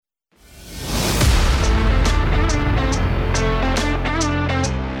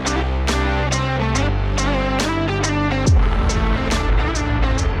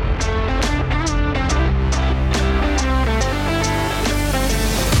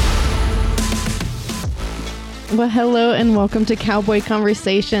Well, hello and welcome to Cowboy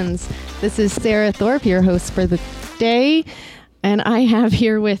Conversations. This is Sarah Thorpe, your host for the day, and I have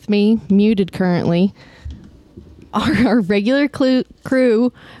here with me, muted currently, our regular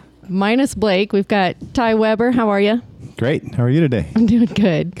crew, minus Blake. We've got Ty Weber. How are you? Great. How are you today? I'm doing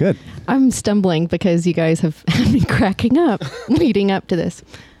good. Good. I'm stumbling because you guys have had me cracking up leading up to this.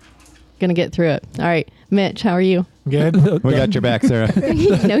 Gonna get through it. All right, Mitch, how are you? Good. We got your back, Sarah.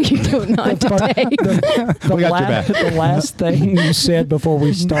 No, you do not today. We got your back. The last thing you said before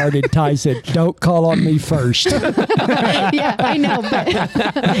we started, Ty said, "Don't call on me first." Yeah, I know,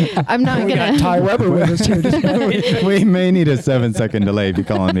 but I'm not We gonna. got Ty Weber with us here today. We may need a 7-second delay if you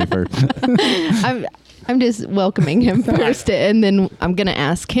call on me first. I'm just welcoming him first, and then I'm going to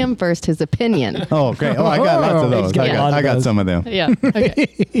ask him first his opinion. Oh, great. Oh, I got lots of those. I got some of them. Yeah. Okay.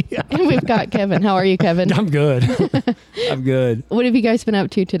 And we've got Kevin. How are you, Kevin? I'm good. I'm good. What have you guys been up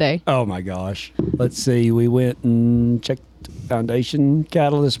to today? Oh my gosh. Let's see. We went and checked Foundation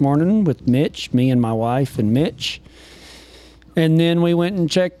cattle this morning with Mitch, me and my wife and Mitch. And then we went and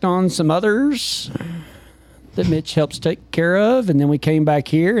checked on some others that Mitch helps take care of, and then we came back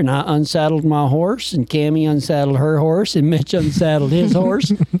here and I unsaddled my horse and Cammie unsaddled her horse and Mitch unsaddled his horse,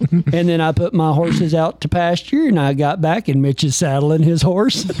 and then I put my horses out to pasture and I got back and Mitch is saddling his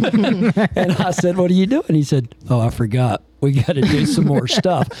horse. And I said, "What are you doing?" He said, "Oh, I forgot. We got to do some more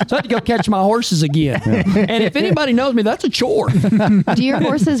stuff." So I had to go catch my horses again. And if anybody knows me, that's a chore. Do your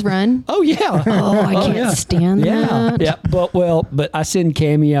horses run? Oh yeah. Oh, I can't stand that. Yeah. But I send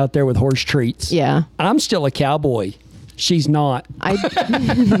Cammie out there with horse treats. Yeah. I'm still a cowboy. She's not. I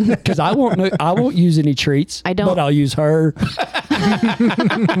Because I won't use any treats. I don't. But I'll use her.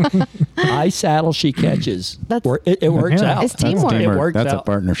 I saddle, she catches. It works Yeah. out. It's teamwork. It works That's out. a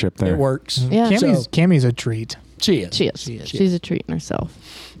partnership there. It works. Yeah. Cammie's a treat. She is. she is. She's a treat in herself.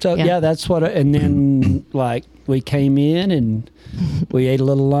 So Yeah. yeah, that's what. And then like we came in and we ate a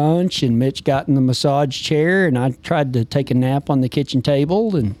little lunch, and Mitch got in the massage chair, and I tried to take a nap on the kitchen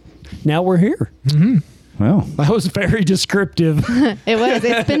table, and now we're here. Well, That was very descriptive. It was.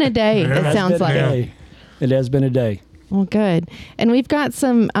 It's been a day. It It's sounds been a like. day. It has been a day. Well, good. And we've got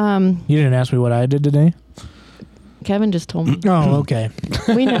some. You didn't ask me what I did today? Kevin just told me. Oh, okay.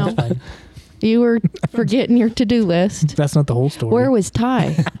 We know. You were forgetting your to-do list. That's not the whole story. Where was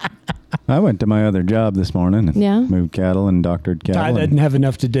Ty? I went to my other job this morning and Yeah? moved cattle and doctored cattle. Ty and- doesn't have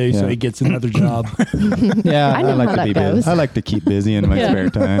enough to do, so Yeah. he gets another job. Yeah, I know like how to that be goes. busy. I like to keep busy in my Yeah. spare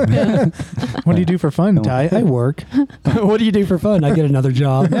time. What do you do for fun, Ty? I work. What do you do for fun? I get another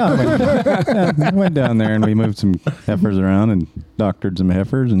job. I went down there and we moved some heifers around and doctored some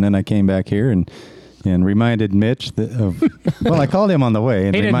heifers, and then I came back here and reminded Mitch of. Well, I called him on the way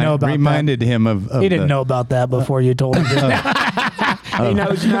and He didn't know about reminded him of. He didn't know about that before you told him. He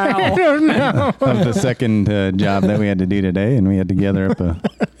knows now. Of the second job that we had to do today, and we had to gather up a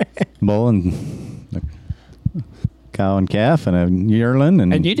bull and a cow and calf and a yearling,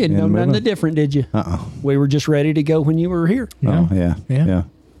 and And you didn't know move nothing them. different, did you? Uh-oh. We were just ready to go when you were here. Oh yeah. Yeah.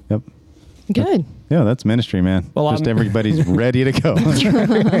 Yep. Good. Yeah, that's ministry, man. Well, Just I'm- everybody's ready to go.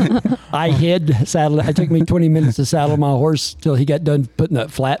 I hid saddle. It took me 20 minutes to saddle my horse till he got done putting that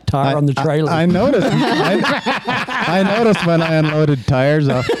flat tire on the trailer. I noticed. I noticed when I unloaded tires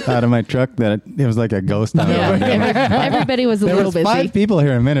out of my truck that it was like a ghost town. Yeah. Everybody was a There little was busy. 5 people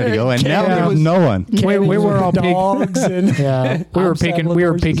here a minute ago, and now Yeah. there was no one. we were all dogs and Yeah, we were I'm peeking. saddling We were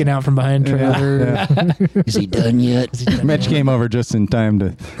horses. peeking out from behind trailer. is he done yet? Mitch came over just in time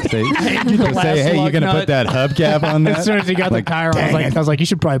to say, last "Hey, you lug gonna nut. put that hubcap on that?" As soon as he got Like, the tire, dang it. I was like, you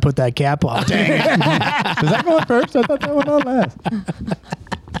should probably put that cap on. Dang it. Does that go on first? I thought that went on last.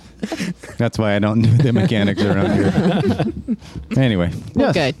 That's why I don't do the mechanics around here. Anyway,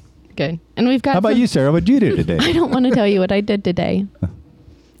 Well, yes. good. Good. And we've got. How about some- you, Sarah? What'd you do today? I don't want to tell you what I did today.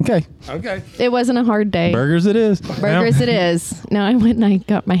 Okay, Okay. It wasn't a hard day. burgers it is. Burgers it is. No, I went and I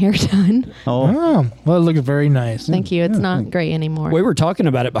got my hair done. Oh, Oh, well, it looks very nice. Thank you. It's not gray anymore. We were talking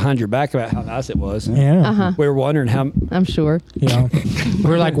about it behind your back about how nice it was. Yeah. Uh-huh. We were wondering how. I'm sure. Yeah.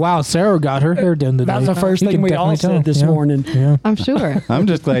 We were like, wow, Sarah got her hair done today. That was the first You thing can we all definitely said tell. this Yeah. morning. Yeah. I'm sure. I'm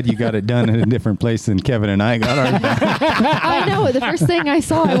just glad you got it done in a different place than Kevin and I got ours done. I know. The first thing I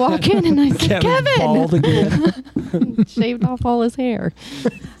saw, I walk in and I said, Kevin bald Kevin! again. Shaved off all his hair.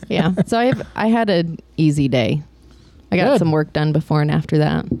 Yeah. So I had an easy day. I got Good. some work done before and after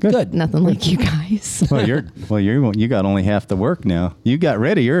that. Good. Nothing like you guys. You got only half the work now. You got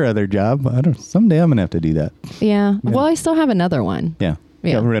rid of your other job. Someday I'm gonna have to do that. Yeah. Well, I still have another one. Yeah.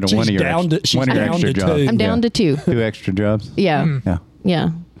 Yeah. Got rid of one of She's your down to- she's one of your down extra to jobs. two. I'm down to 2. 2 extra jobs. Yeah. Yeah. Yeah.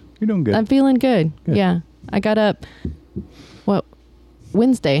 You're doing good. I'm feeling good. Good. Yeah. I got up,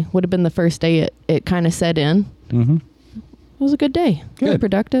 Wednesday would have been the first day it kind of set in. Mm-hmm. It was a good day. Really Good.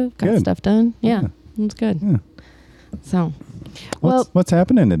 productive. Got Good. stuff done. Yeah, Yeah. it was good. Yeah. So, well, What's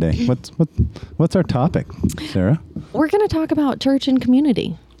happening today? What's our topic, Sarah? we're going to talk about church and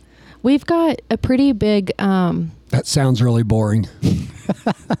community. We've got a pretty big. That sounds really boring.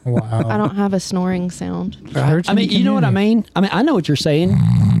 Wow. I don't have a snoring sound. Church I mean, and you know what I community. mean? I mean, I know what you're saying.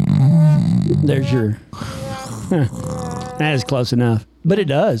 There's your. That is close enough. But it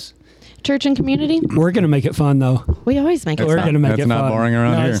does. Church and community. We're going to make it fun, though. We always make it We're fun. going to make That's it not fun. boring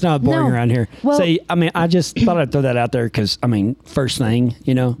around no, here. it's not boring No. around here. Well- See, I mean, I just thought I'd throw that out there because, I mean, first thing,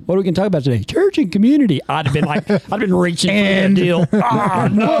 what are we going to talk about today? Church and community. I'd have been like, I'd have been reaching for that deal. Ah,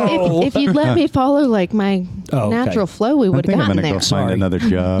 no. Well, if you'd let me follow like my Oh, okay. natural flow, we I would have think I'm gotten gonna there. go find Sorry. another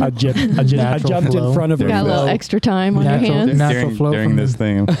job. I Natural jumped flow. in front of There it. you Got a little go. extra time on your Natural- hands. natural flow during from this the-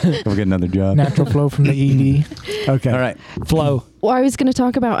 thing. Go get another job. Natural flow from the ED. Okay. All right. Flow. Well, I was going to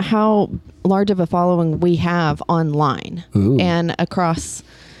talk about how large of a following we have online Ooh. and across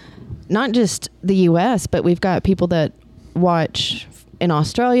not just the U.S., but we've got people that watch in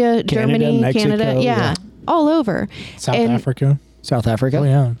Australia, Canada, Germany, Mexico, Canada, yeah. all over. South And- Africa. South Africa. Oh,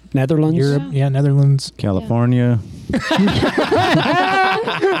 yeah. Netherlands. Europe. Yeah, Netherlands. California.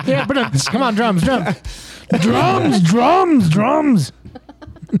 Yeah, but come on, drums. Drums. Which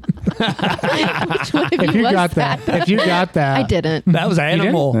one of If you was got that. If you got that. I didn't. That was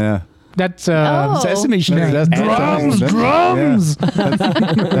Animal. Yeah. That's Oh. Sesame Street. drums.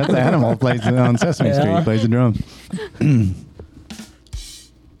 That's Animal plays on Sesame Street. Yeah. He plays the drums.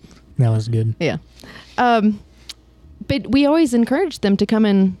 That was good. Yeah. But we always encourage them to come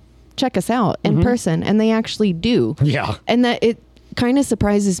and check us out in person, and they actually do. Yeah. And that it kind of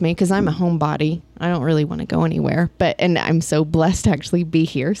surprises me because I'm a homebody. I don't really want to go anywhere, and I'm so blessed to actually be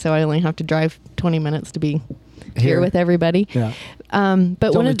here. So I only have to drive 20 minutes to be here with everybody. Yeah. But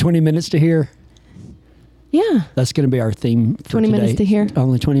It's one only of 20 minutes to hear. yeah. That's going to be our theme for 20 minutes today. to hear.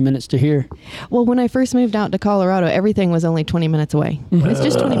 Only 20 minutes to hear. Well, when I first moved out to Colorado, everything was only 20 minutes away. It's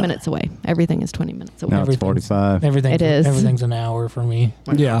just 20 minutes away. Everything is 20 minutes away. Now it's Everything's- 45. It is. Everything's an hour for me.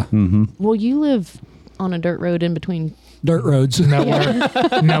 Yeah. Mm-hmm. Well, you live on a dirt road in between. Dirt roads. Nowhere.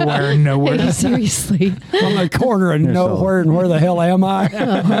 Seriously. On the corner of You're so- nowhere, and where the hell am I?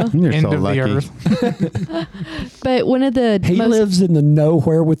 You're End so of lucky. the earth. But one of the He most lives in the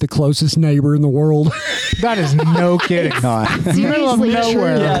nowhere with the closest neighbor in the world. That is no kidding. No, Middle of seriously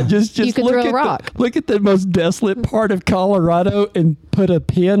nowhere. true. Yeah, just You could look throw a at rock. look at the most desolate part of Colorado and put a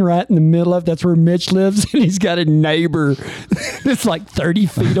pin right in the middle of. That's where Mitch lives, and he's got a neighbor that's like 30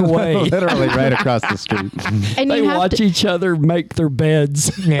 feet away. literally right across the street. and They you have watch to, each other make their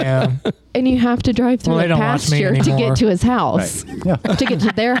beds. Yeah. and you have to drive through Well, they a don't watch me pasture to anymore. get to his house, Right. Yeah. to get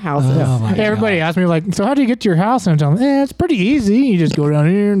to their houses. Oh, my Everybody asks me, like, so how do you get to your house? And I tell them, it's pretty easy. You just go down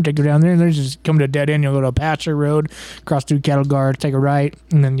here and take it down there, and then you just come to a dead end. You'll go to a pasture road, cross through cattle guard, take a right,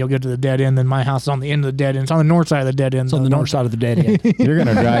 and then you'll get to the dead end. Then my house is on the end of the dead end. It's on the north side of the dead end. It's on the north side of the dead end. You're going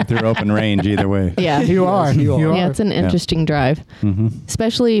to drive through open range either way. Yeah. You are. you are. Yeah, it's an interesting drive, Mm-hmm.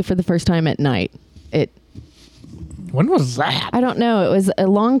 especially for the first time at night. When was that? I don't know. It was a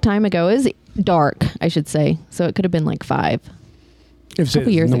long time ago. It was dark, I should say. So it could have been like 5. If it's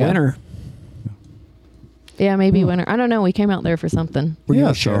Couple years in the ago. winter. Yeah, maybe winter. I don't know. We came out there for something. Were you Yeah,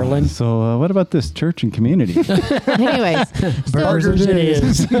 with Sherilyn? So what about this church and community? Anyways, Burgers it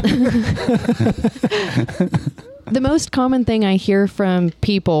is. the most common thing I hear from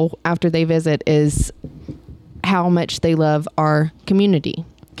people after they visit is how much they love our community,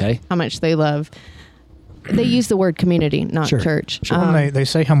 Okay. how much they love. They use the word community, not Sure. church. Well, they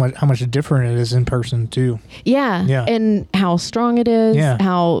say how much different it is in person too. Yeah, Yeah. and how strong it is. Yeah.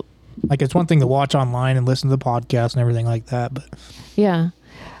 How Like it's one thing to watch online and listen to the podcast and everything like that, but yeah.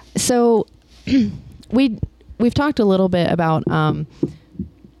 So we've talked a little bit about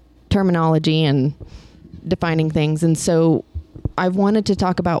terminology and defining things, and so I've wanted to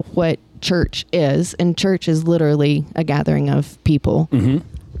talk about what church is, and church is literally a gathering of people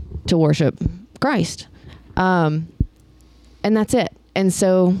to worship Christ, and that's it. And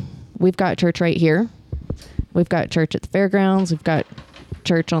so we've got church right here. We've got church at the fairgrounds. We've got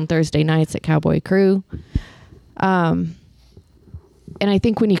church on Thursday nights at Cowboy Crew. And I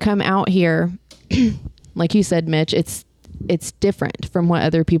think when you come out here, like you said, Mitch, it's different from what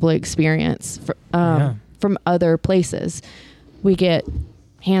other people experience from other places. We get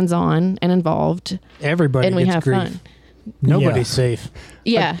hands-on and involved, everybody and we gets have grief. fun. Nobody's safe.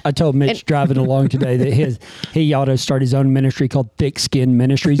 Yeah. I told Mitch driving along today that he ought to start his own ministry called Thick Skin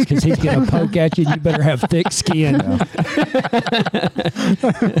Ministries because he's going to poke at you. You better have thick skin.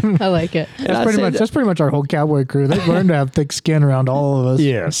 I like it. That's pretty much our whole cowboy crew. They've learned to have thick skin around all of us.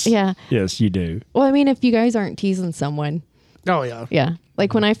 Yes. Yeah. Yes, you do. Well, I mean, if you guys aren't teasing someone, Oh yeah. yeah.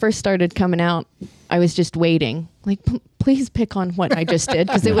 Like when I first started coming out, I was just waiting. Like, please pick on what I just did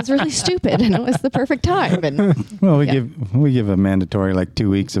because it was really stupid and it was the perfect time. And Well, we give a mandatory like 2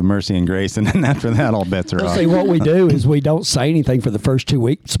 weeks of mercy and grace, and then after that, all bets are off. See, what we do is we don't say anything for the first 2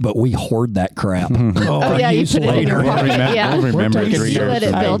 weeks, but we hoard that crap. oh yeah, you put it in your We'll pocket. remember, Yeah. we'll remember taking 3 You years. let it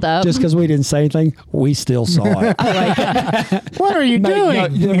from now. build up. Just because we didn't say anything, we still saw it. I like it. What are you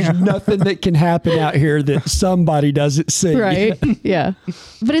doing? There's nothing that can happen out here that somebody doesn't see. Right. Yeah.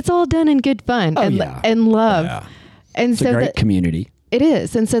 But it's all done in good fun Oh, and yeah. and love. Yeah. And It's a so great that, community. it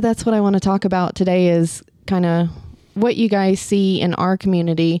is. And so that's what I want to talk about today is kind of what you guys see in our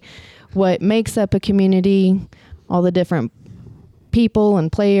community, what makes up a community, all the different people and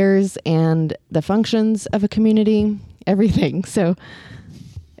players and the functions of a community, everything. So,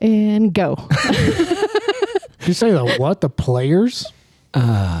 and go. Did you say the what? The players?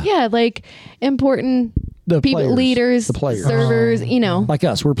 Yeah, like important The people, players. leaders, The players. servers, you know. Like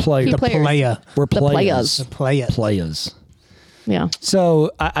us, we're players. The players. Playa. We're The players. The playa. Players. Yeah.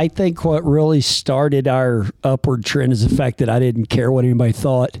 So I think what really started our upward trend is the fact that I didn't care what anybody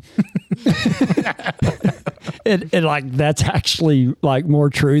thought. and like that's actually like more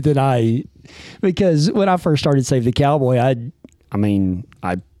true than because when I first started Save the Cowboy, I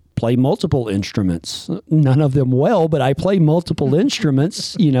play multiple instruments. None of them well, but I play multiple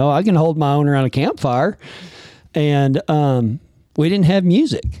instruments. You know, I can hold my own around a campfire. And we didn't have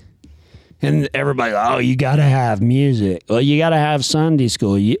music. And everybody, oh, you got to have music. Well, you got to have Sunday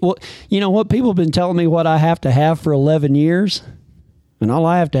school. You know what? People have been telling me what I have to have for 11 years. And all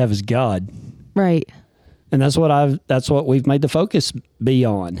I have to have is God. Right. And that's what we've made the focus be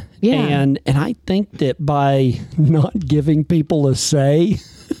on. Yeah. And I think that by not giving people a say,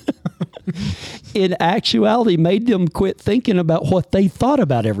 in actuality made them quit thinking about what they thought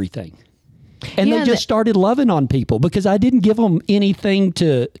about everything. And Yeah, they just started loving on people because I didn't give them anything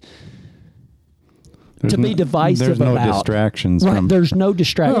to be divisive There's no about. distractions Right, from there's no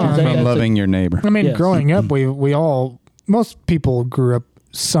distractions. Oh, from loving your neighbor. I mean, Yes. growing up, most people grew up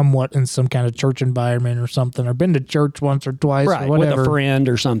somewhat in some kind of church environment or something, or been to church once or twice Right, or with whatever. a friend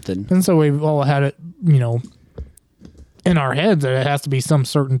or something. And so we've all had it, in our heads that it has to be some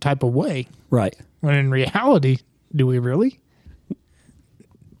certain type of way. Right. When in reality, do we really?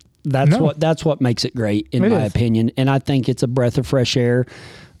 That's No. what makes it great, in It my is. opinion. And I think it's a breath of fresh air.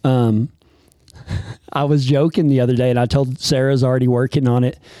 I was joking the other day, and I told Sarah's already working on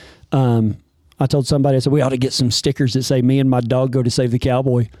it. I told somebody, I said, we ought to get some stickers that say, me and my dog go to Save the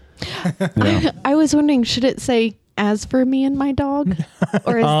Cowboy. Yeah. I was wondering, should it say "as for me and my dog,"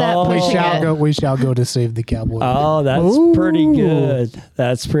 or is that Oh. pushing We it? shall go to Save the Cowboy. Oh, that's pretty good.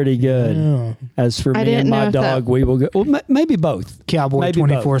 That's pretty good. Yeah. As for I me didn't and my know if that- dog, we will go. Well, maybe both. Cowboy Maybe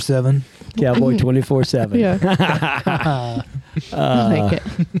both. 24/7. Cowboy 24/7. Yeah. I like it.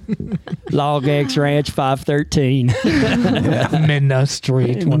 Log X Ranch 513.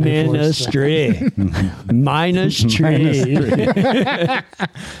 Ministry 24/7. Ministry. Minus tree.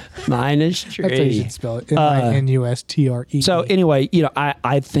 Minus That's how you tree. should spell it. MINUSTRE. So anyway,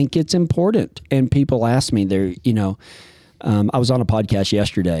 I think it's important. And people ask me, I was on a podcast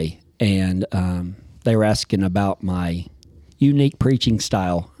yesterday, and they were asking about my unique preaching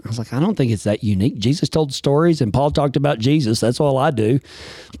style. I was like, I don't think it's that unique. Jesus told stories, and Paul talked about Jesus. That's all I do,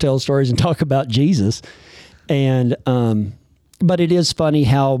 tell stories and talk about Jesus. And but it is funny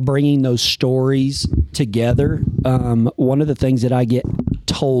how bringing those stories together. One of the things that I get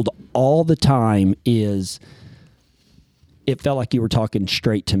told all the time is, it felt like you were talking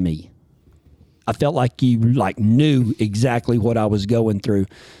straight to me. I felt like you knew exactly what I was going through.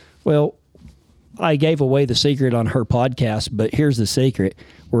 Well, I gave away the secret on her podcast, but here's the secret.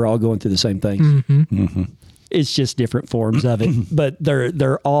 We're all going through the same things. Mm-hmm. It's just different forms of it, but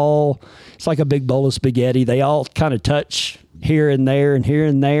they're all, it's like a big bowl of spaghetti. They all kind of touch here and there and here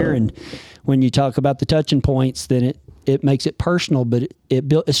and there. And when you talk about the touching points, then it makes it personal, but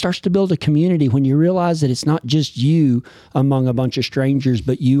it starts to build a community when you realize that it's not just you among a bunch of strangers,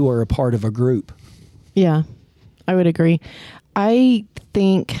 but you are a part of a group. Yeah, I would agree. I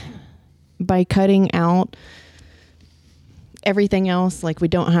think by cutting out everything else, like we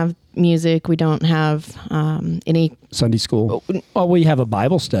don't have music, we don't have any. Sunday school. Well, we have a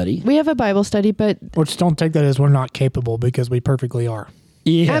Bible study. We have a Bible study, but Which don't take that as we're not capable, because we perfectly are.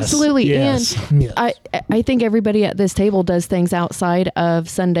 Yes. Absolutely. Yes. And Yes. I think everybody at this table does things outside of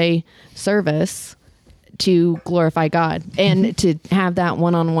Sunday service to glorify God and to have that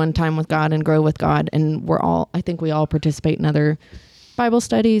one-on-one time with God and grow with God. And I think we all participate in other Bible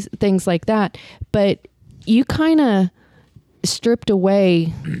studies, things like that. But you kind of stripped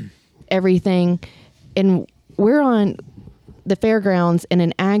away everything, and we're on the fairgrounds in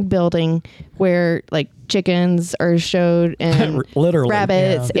an ag building where like chickens are showed and Literally.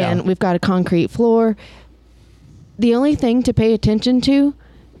 rabbits, Yeah. and we've got a concrete floor. The only thing to pay attention to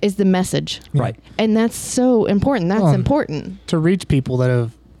is the message. Right. And that's so important. That's important. To reach people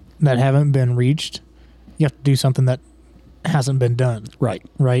that haven't been reached, you have to do something that hasn't been done. Right.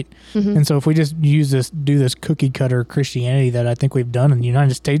 Right. Mm-hmm. And so if we just do this cookie cutter Christianity that I think we've done in the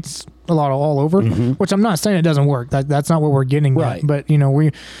United States all over, which I'm not saying it doesn't work. That's not what we're getting Right. at. But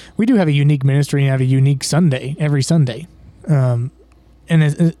we do have a unique ministry and have a unique Sunday every Sunday. And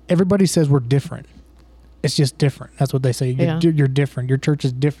everybody says we're different. It's just different. That's what they say. You're different. Your church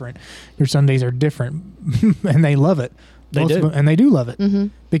is different. Your Sundays are different. And they love it. They do. And they do love it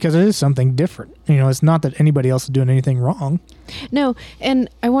because it is something different. It's not that anybody else is doing anything wrong. No, and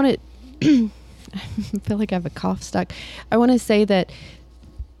I want to I feel like I have a cough stuck. I want to say that,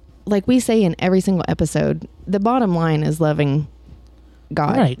 like we say in every single episode, the bottom line is loving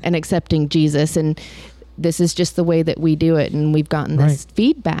God Right. and accepting Jesus. And this is just the way that we do it. And we've gotten this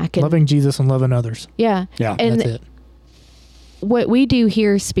feedback. And Loving Jesus and loving others. yeah. Yeah, And That's it. what we do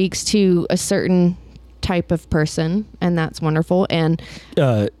here speaks to a certain type of person, and that's wonderful. And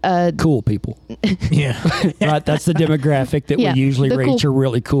Cool people. Yeah. Right. That's the demographic that Yeah, we usually the reach cool- are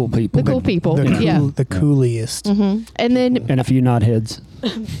really cool people. the cool people. The cooliest. And then And a few knotheads.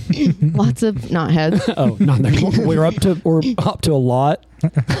 lots of knotheads. Oh, not there. We're up to a lot.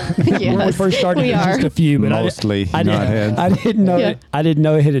 When we Yes, first started, we it was are. just a few, but Mostly I knotheads. didn't know. Yeah. I didn't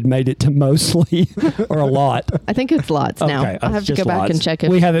know it had made it to mostly or a lot. I think it's lots now. Okay, I'll have it's to go just back and lots. check if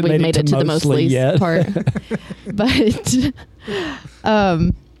We haven't we've made it to the mostly mostly yet. part. But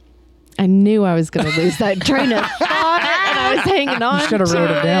I knew I was going to lose that train of thought, and I was hanging on. should have wrote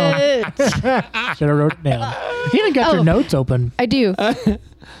it down. down. Should have wrote it down. You even got your notes open. I do.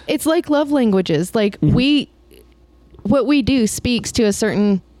 It's like love languages. Like what we do speaks to a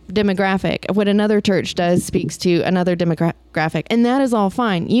certain demographic. What another church does speaks to another demographic, and that is all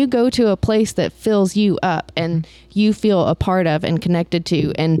fine. You go to a place that fills you up and you feel a part of and connected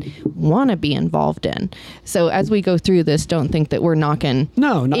to and want to be involved in. So as we go through this, don't think that we're knocking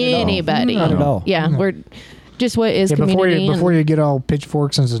No, not anybody. Not at all. Yeah, we're just what is Yeah, community. before you get all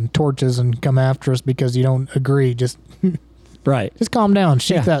pitchforks and torches and come after us because you don't agree, just Right. calm down.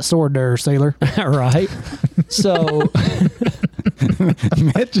 Sheath Yeah. that sword there, sailor. Right. So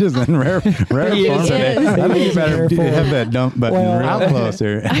Mitch is in rare He form is. today. Yes. I think He you is better rare form. have that dump button Well, real close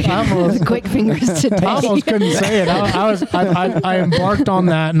here. I almost, quick fingers today. I almost couldn't say it. I embarked on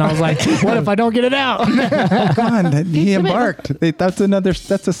that, and I was like, "What if I don't get it out?" Come on, he embarked. That's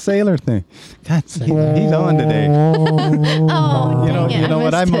a sailor thing. God, he's on today. Oh, You dang it, know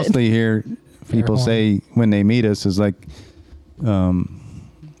what I missed it. mostly hear people say when they meet us is like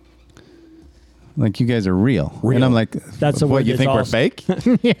you guys are real. And I'm like, That's the what word you that's think we're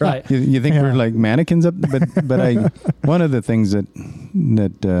awesome. fake? right. You think we're like mannequins up? But one of the things that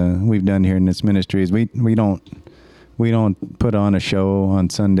we've done here in this ministry is we don't put on a show on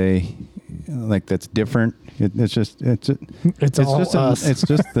Sunday like that's different. It's just all us. it's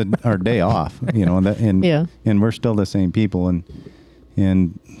just our day off, Yeah. and we're still the same people, and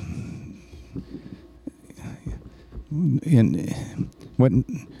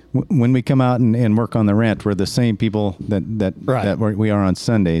when we come out and work on the ranch, we're the same people that Right. we are on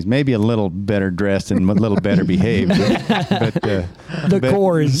Sundays. Maybe a little better dressed and a little better behaved, but The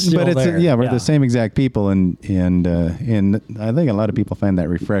core is still but it's there. we're the same exact people, and I think a lot of people find that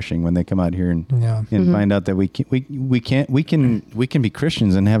refreshing when they come out here and Yeah. find out that we can be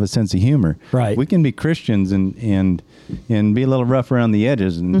Christians and have a sense of humor. Right. We can be Christians and be a little rough around the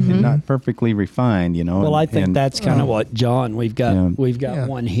edges and not perfectly refined. Well, I think that's kind of what John. We've got Yeah.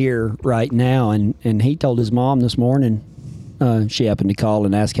 one here right now, and he told his mom this morning. She happened to call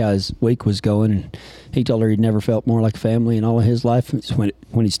and ask how his week was going, and he told her he'd never felt more like a family in all of his life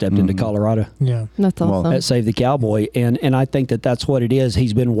when he stepped into Colorado Yeah. That's Well, awesome. at Save the Cowboy, and I think that's what it is.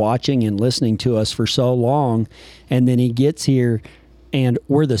 He's been watching and listening to us for so long, and then he gets here. And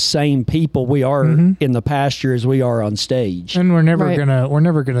we're the same people we are in the pasture as we are on stage. And we're never Right.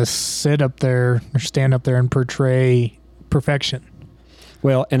 gonna sit up there or stand up there and portray perfection.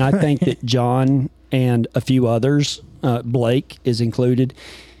 Well, and I think that John and a few others, Blake is included,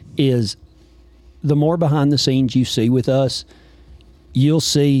 is the more behind the scenes you see with us, you'll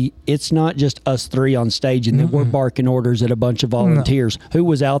see it's not just us three on stage and then we're barking orders at a bunch of volunteers. Who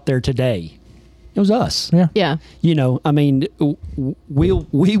was out there today? It was us. Yeah. Yeah. You know, I mean, we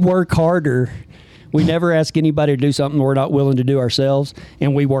work harder. We never ask anybody to do something we're not willing to do ourselves,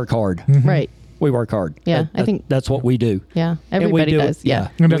 and we work hard. Right. We work hard. Yeah, I think that's what we do. Yeah. And we Everybody do it- does. Yeah.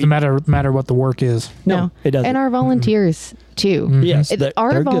 It doesn't matter what the work is. No, it doesn't. And our volunteers too. Yes,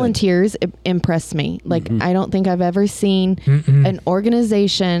 Our they're good. volunteers impress me. Like I don't think I've ever seen an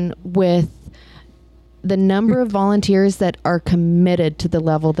organization with the number of volunteers that are committed to the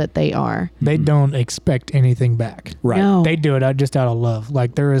level that they are. They don't expect anything back. Right. No. They do it just out of love.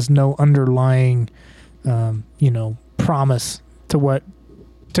 Like there is no underlying, promise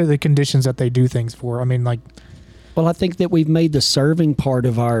to the conditions that they do things for. I mean, like, Well, I think that we've made the serving part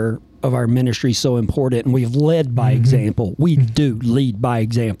of our ministry so important, and we've led by example. We do lead by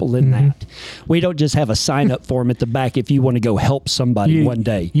example in that. We don't just have a sign up form at the back if you want to go help somebody one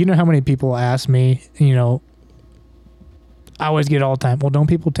day. You know how many people ask me, I always get it all the time, well, don't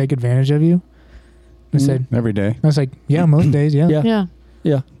people take advantage of you? I said, Every day. I was like, yeah, most days, yeah. Yeah. Yeah.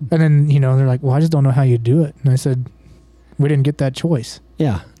 Yeah. And then, they're like, well, I just don't know how you do it. And I said, we didn't get that choice.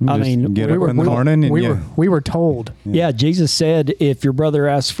 Yeah. I Just mean, get up in the morning and we were told. yeah, Jesus said, if your brother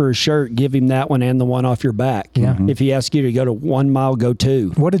asks for a shirt, give him that one and the one off your back. Yeah. If he asks you to go to 1 mile, go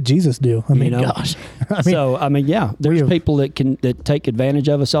 2. What did Jesus do? I mean, know? gosh. There's people that take advantage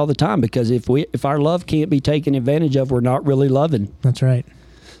of us all the time, because if our love can't be taken advantage of, we're not really loving. That's right.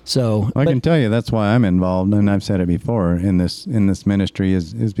 So I can tell you that's why I'm involved, and I've said it before in this ministry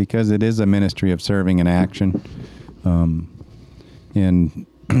is because it is a ministry of serving and action, and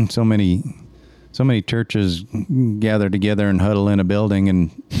so many churches gather together and huddle in a building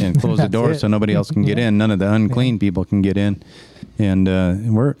and close the door so nobody else can get in. None of the unclean people can get in, and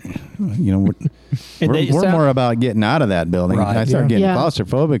we're more about getting out of that building. Right. I start getting Yeah.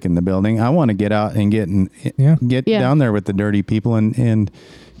 claustrophobic in the building. I want to get out and get Yeah. down there with the dirty people and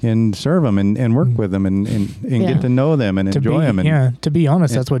serve them and work with them and get to know them and enjoy them. To be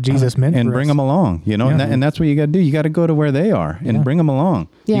honest, that's what Jesus meant and for bring us. them along, and that's what you got to do. You got to go to where they are and bring them along.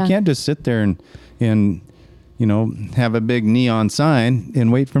 Yeah. You can't just sit there and have a big neon sign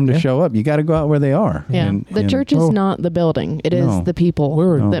and wait for them to show up. You got to go out where they are. Yeah. The church is not the building. It is No. the people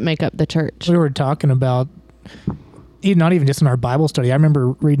that make up the church. We were talking about, not even just in our Bible study. I remember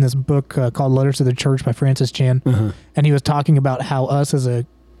reading this book called Letters to the Church by Francis Chan, and he was talking about how us as a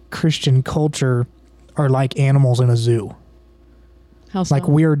Christian culture are like animals in a zoo. How so? Like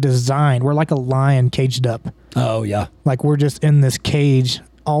we're designed, we're like a lion caged up. oh yeah, Like we're just in this cage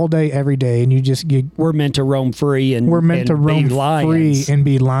all day, every day, and we're meant to roam free and we're meant to roam be lions. free and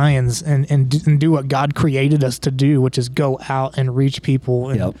be lions and do what God created us to do, which is go out and reach people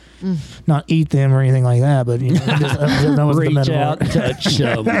and not eat them or anything like that. But that was the Reach metaphor. out, touch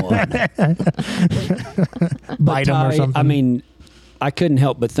someone, Bite them or something. I mean, I couldn't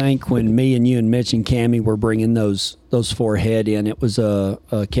help but think when me and you and Mitch and Cammie were bringing those 4 head in, it was a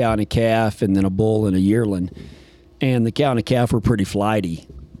cow and a calf, and then a bull and a yearling. And the cow and the calf were pretty flighty,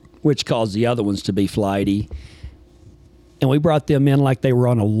 which caused the other ones to be flighty. And we brought them in like they were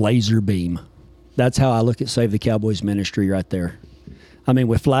on a laser beam. That's how I look at Save the Cowboys ministry right there. I mean,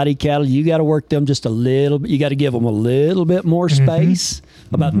 with flighty cattle, you got to work them just a little bit. You got to give them a little bit more space,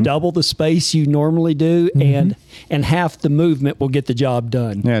 about double the space you normally do, and half the movement will get the job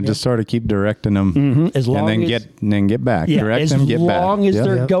done. Yeah, just sort of keep directing them, As long and as, then get back. Direct as them, get back. long as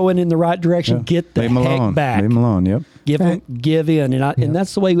they're going in the right direction, get the Leave 'em heck alone. back. Leave them alone. Yep. Give in, and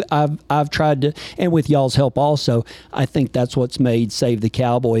that's the way I've tried to. And with y'all's help, also, I think that's what's made Save the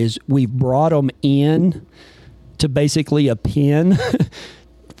Cowboy is we've brought them in to basically a pen.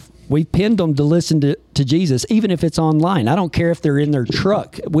 We've pinned them to listen to Jesus, even if it's online. I don't care if they're in their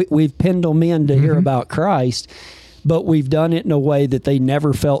truck. We've pinned them in to hear about Christ, but we've done it in a way that they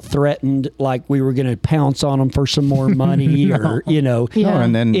never felt threatened, like we were going to pounce on them for some more money or, Yeah. No,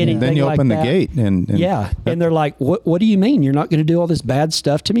 and then anything you like open the that. gate and and they're like, what do you mean? You're not going to do all this bad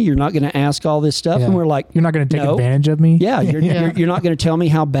stuff to me? You're not going to ask all this stuff? Yeah. And we're like, you're not going to take no. advantage of me? Yeah, you're not going to tell me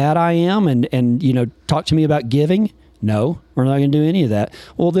how bad I am and talk to me about giving? No, we're not going to do any of that.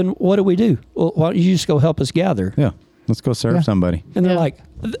 Well, then what do we do? Well, why don't you just go help us gather? Yeah, let's go serve somebody. And they're like,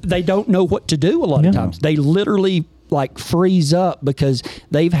 they don't know what to do a lot of times. They literally like freeze up because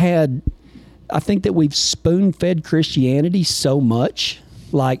they've had, I think that we've spoon-fed Christianity so much.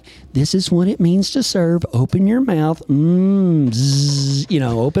 Like, this is what it means to serve. Open your mouth, zzz,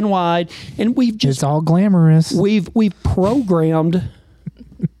 open wide. And we've just, It's all glamorous. we've programmed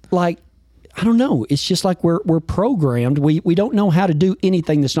like, I don't know. It's just like we're programmed. We don't know how to do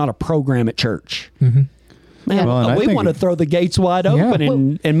anything that's not a program at church. Yeah. Well, and I we think- want to throw the gates wide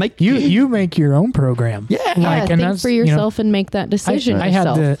open and make You make your own program. Yeah. Yeah, and think that's, for you know, yourself and make that decision I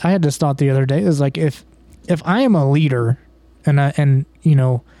yourself. had this thought the other day. It was like if I am a leader and you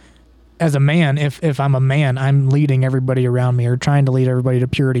know, as a man, if I'm a man, I'm leading everybody around me or trying to lead everybody to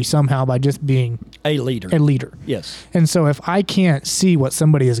purity somehow by just being a leader. a leader. Yes. And so if I can't see what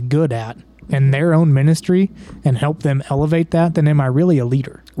somebody is good at in their own ministry and help them elevate that, then am I really a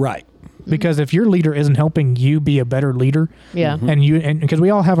leader? Right. Because if your leader isn't helping you be a better leader, Yeah. and because we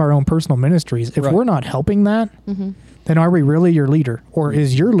all have our own personal ministries, if Right. we're not helping that, Mm-hmm. then are we really your leader, or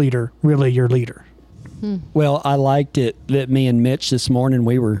is your leader really your leader? Well, I liked it that me and Mitch this morning,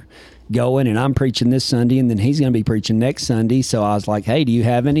 we were going and I'm preaching this Sunday and then he's going to be preaching next Sunday. So I was like, hey, do you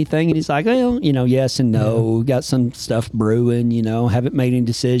have anything? And he's like, well, you know, yes and no. Got some stuff brewing, you know, haven't made any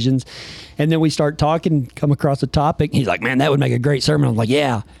decisions. And then we start talking, come across a topic. He's like, man, that would make a great sermon. I'm like,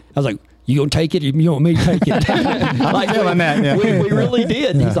 yeah. I was like, you gonna take it? You want me to take it? Like, feeling that, yeah. we really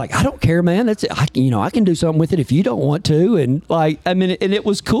did. He's like, I don't care, man. That's I can do something with it if you don't want to. And like, I mean, and it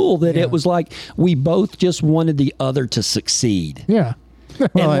was cool that it was like we both just wanted the other to succeed. Yeah. And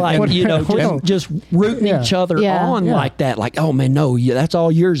like, what- you know, just rooting Yeah. each other Yeah. on Yeah. like that. Like, oh man, no, that's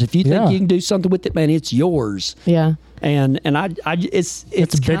all yours. If you think Yeah. you can do something with it, man, it's yours. Yeah. And it's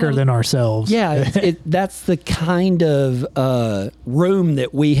bigger kinda- than ourselves. yeah, that's the kind of room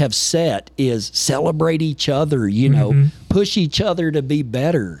that we have set is celebrate each other, you know, push each other to be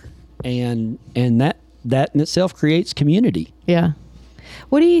better, and that in itself creates community. Yeah.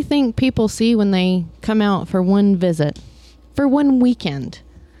 What do you think people see when they come out for one visit, for one weekend?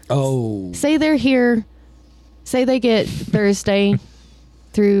 Oh, Say they're here, say they get Thursday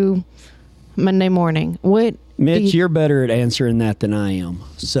through Monday morning. What Mitch, you're better at answering that than I am.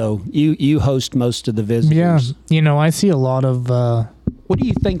 So you host most of the visitors. Yeah. You know, I see a lot of, What do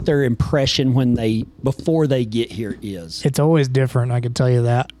you think their impression before they get here is? it's always different. I can tell you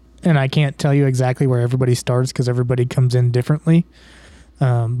that. And I can't tell you exactly where everybody starts because everybody comes in differently.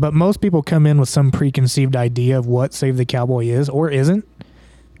 But most people come in with some preconceived idea of what Save the Cowboy is or isn't.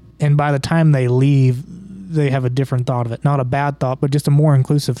 And by the time they leave, they have a different thought of it. Not a bad thought, but just a more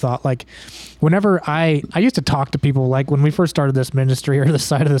inclusive thought. Like whenever I used to talk to people, like when we first started this ministry or the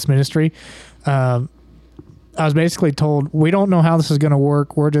side of this ministry, I was basically told, we don't know how this is going to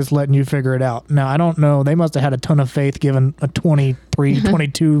work. We're just letting you figure it out. Now, I don't know. They must have had a ton of faith given a 23,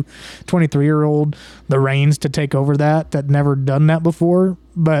 22, 23-year-old the reins to take over that never done that before.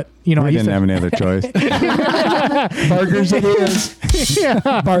 But, you know, We I used didn't have to, any other choice. Burgers it is.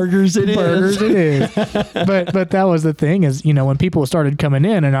 yeah, Burgers it is. burgers it is. But that was the thing is, you know, when people started coming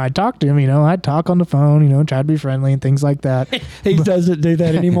in and I talked to them, you know, I'd talk on the phone, you know, try to be friendly and things like that. He doesn't do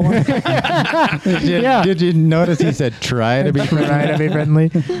that anymore. Yeah. Did you notice he said try to be Try to be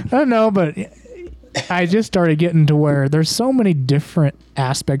friendly. I don't know, but I just started getting to where there's so many different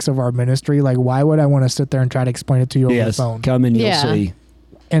aspects of our ministry. Like, why would I want to sit there and try to explain it to you over the Yes, phone? come and you'll Yeah. see.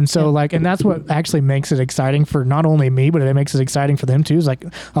 And so, and that's what actually makes it exciting for not only me, but it makes it exciting for them too. Is like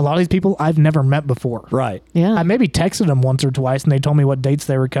a lot of these people I've never met before. Right. Yeah. I maybe texted them once or twice, and they told me what dates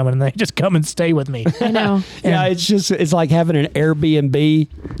they were coming, and they just come and stay with me. I know. Yeah, it's like having an Airbnb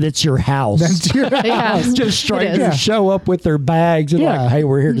that's your house. That's your Yeah. Just strangers It is. show up with their bags and Yeah. like, hey,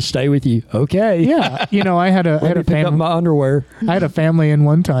 we're here to stay with you. Okay. yeah. You know, I had a Let me pick up family. my underwear. I had a family in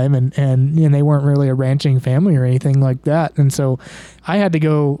one time, and they weren't really a ranching family or anything like that, and so I had to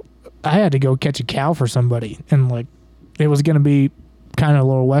go catch a cow for somebody, and like it was going to be kind of a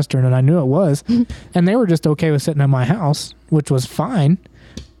little western, and I knew it was, and they were just okay with sitting at my house, which was fine.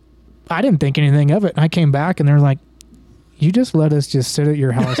 I didn't think anything of it. And I came back, and they're like, "You just let us just sit at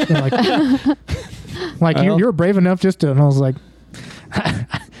your house," and like you're brave enough just to. And I was like,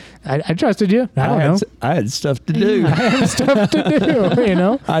 I trusted you. I don't know. I had stuff to do. I have stuff to do, you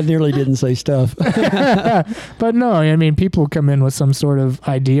know. I nearly didn't say stuff. But no, I mean, people come in with some sort of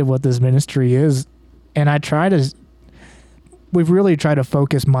idea of what this ministry is, and we've really tried to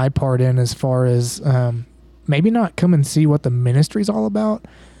focus my part in as far as maybe not come and see what the ministry's all about,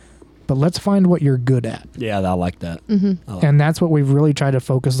 but let's find what you're good at. Yeah, I like that. And that's what we've really tried to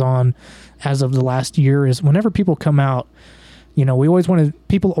focus on as of the last year is whenever people come out, you know,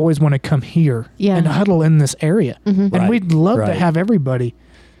 people always want to come here Yeah. and huddle in this area. And Right, we'd love to right. have everybody,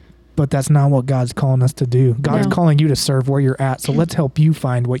 but that's not what God's calling us to do. God's No. calling you to serve where you're at. So let's help you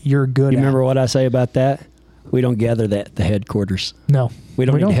find what you're good You at. remember what I say about that? We don't gather that at the headquarters. No. We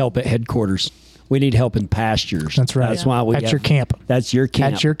don't We need don't. help at headquarters. We need help in pastures. That's right. That's why we At have- your camp. That's your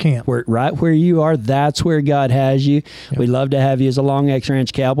camp. At your camp. Right where you are, that's where God has you. We'd love to have you as a Long X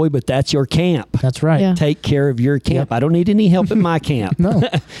Ranch cowboy, but that's your camp. That's right. Yeah. Take care of your camp. Yep. I don't need any help at my camp. No.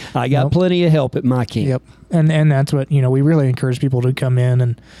 I got Nope. plenty of help at my camp. Yep. And that's what, we really encourage people to come in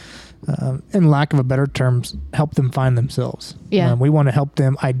and, in lack of a better terms, help them find themselves. Yeah. We want to help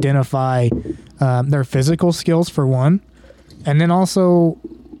them identify their physical skills for one, and then also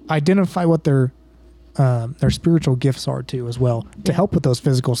identify what their spiritual gifts are too as well, to help with those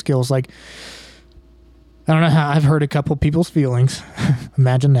physical skills. Like, I don't know how I've hurt a couple people's feelings.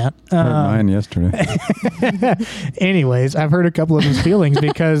 Imagine that. Hurt mine yesterday. Anyways, I've hurt a couple of his feelings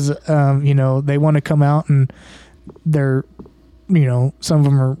because, they want to come out and they're, some of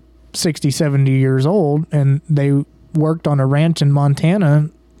them are 60, 70 years old, and they worked on a ranch in Montana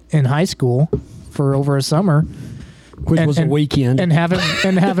in high school for over a summer. Which was a weekend. And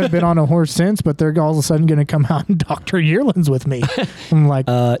haven't been on a horse since, but they're all of a sudden going to come out and doctor yearlings with me. I'm like,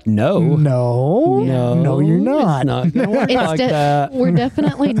 no, you're not. It's not gonna work It's like that. We're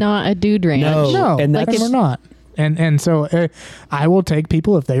definitely not a dude ranch. No. And And we're not. And so I will take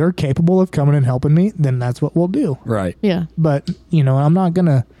people if they are capable of coming and helping me. Then that's what we'll do. Right, Yeah. But I'm not going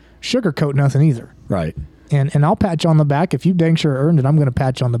to sugarcoat nothing either. right. And I'll pat you on the back if you dang sure earned it. I'm going to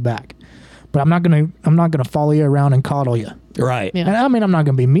pat you on the back. But I'm not gonna follow you around and coddle you. Right. Yeah. And I mean, I'm not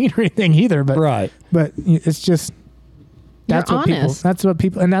gonna be mean or anything either. But Right. But it's just that's You're what honest.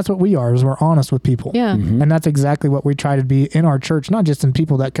 people, and that's what we are. Is we're honest with people. Yeah. Mm-hmm. And that's exactly what we try to be in our church, not just in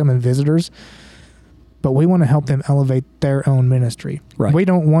people that come in visitors, but we want to help them elevate their own ministry. Right. We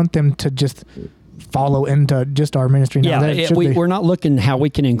don't want them to just follow into just our ministry. No, that should be- we're not looking how we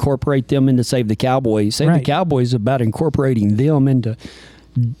can incorporate them into Save the Cowboy. Save the Right. Cowboy is about incorporating them into,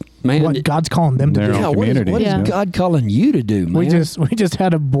 man. what God's calling them to Their do. own yeah, what is community, yeah. God calling you to do, man? We just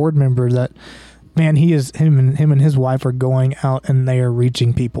had a board member that, man, him and his wife are going out and they are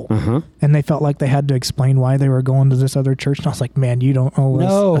reaching people, and they felt like they had to explain why they were going to this other church. And I was like, man, you don't owe us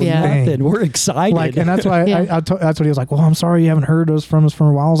No, a Yeah. thing. nothing. We're excited. Like, and that's why Yeah. that's what he was like. Well, I'm sorry you haven't heard from us for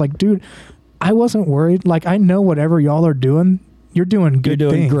a while. I was like, dude, I wasn't worried. Like, I know whatever y'all are doing, you're doing you're good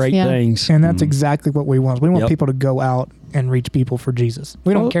doing things. great Yeah. things. And that's exactly what we want. We want Yep. people to go out and reach people for Jesus.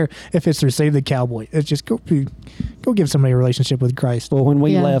 We don't Well- care if it's through Save the Cowboy. It's just go give somebody a relationship with Christ. Well, when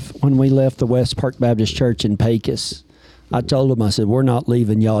we Yeah. left the West Park Baptist Church in Pecos, I told them, I said, we're not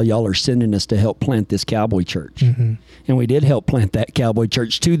leaving y'all. Y'all are sending us to help plant this cowboy church. Mm-hmm. And we did help plant that cowboy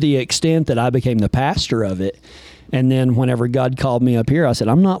church to the extent that I became the pastor of it. And then whenever God called me up here, I said,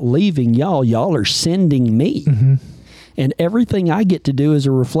 I'm not leaving y'all. Y'all are sending me. Mm-hmm. And everything I get to do is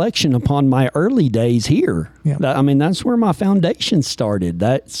a reflection upon my early days here. Yeah. I mean, that's where my foundation started.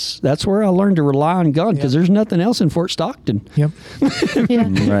 That's where I learned to rely on God, because there's nothing else in Fort Stockton. Yep. Yeah.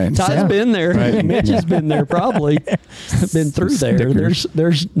 Right. Todd's Yeah. been there. Right. Mitch has been there probably. Been through there. Stickers.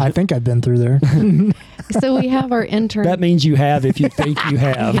 There's I think I've been through there. So we have our intern. that means you have if you think you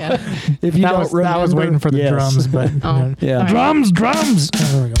have. Yeah. If you That don't was, remember, I was waiting for the yes. drums, but Oh. Yeah. drums. Oh,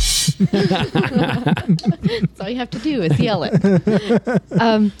 there we go. That's all you have to do is yell it.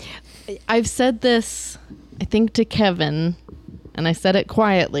 I've said this, I think, to Kevin, and I said it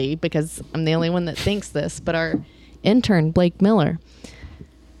quietly because I'm the only one that thinks this, but our intern, Blake Miller,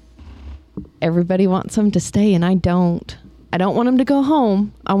 everybody wants him to stay, and I don't. I don't want him to go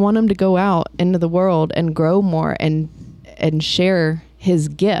home. I want him to go out into the world and grow more and share his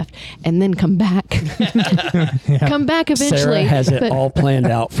gift and then come back. Come back eventually. Sarah has it But- all planned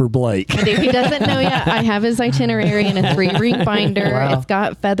out for Blake. If he doesn't know yet, I have his itinerary in a 3-ring binder. Wow. It's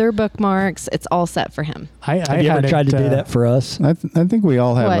got feather bookmarks. It's all set for him. I Have you ever had tried it, to do that for us? I think we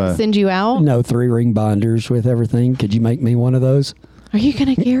all have What, send you out? No 3-ring binders with everything. Could you make me one of those? Are you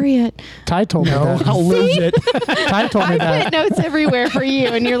going to carry it? Ty told me that. I'll lose it. Ty told me I that. put notes everywhere for you,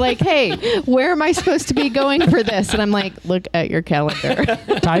 and you're like, hey, where am I supposed to be going for this? And I'm like, look at your calendar.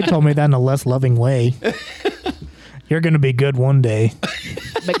 Ty told me that in a less loving way. You're going to be good one day.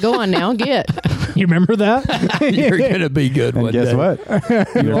 But go on now, get. You remember that? You're gonna be good And one guess day. what?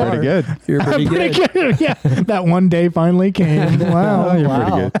 You're are. pretty good. You're pretty good. Yeah, that one day finally came. Wow. Oh, you're Wow.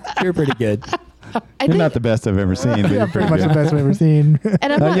 pretty good. You're pretty good. I You're think, not the best I've ever seen, but Yeah, you're pretty pretty much the good. best I've ever seen.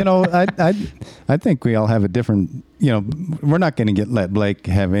 and I'm not, You know, I think we all have a different. We're not going to let Blake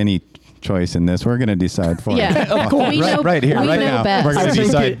have any choice in this. We're going to decide for him. Yeah, of course. We know- right here, we right know now. best. We're going I to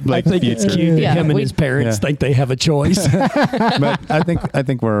decide Blake's I think it's future. cute that Yeah, him and we- his parents Yeah. think they have a choice. But I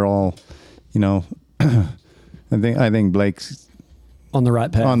think we're all, I think Blake's on the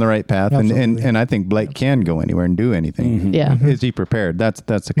right path. on the right path, and Absolutely. I think Blake can go anywhere and do anything. Yeah. Is he prepared? That's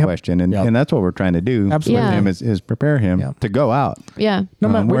the Yep. question, and Yep. and that's what we're trying to do Absolutely. with Yeah. him is prepare him Yep. to go out. Yeah. No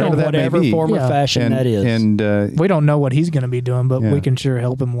matter wherever that may whatever be. form Yeah. or fashion And that is. and we don't know what he's going to be doing, but Yeah. we can sure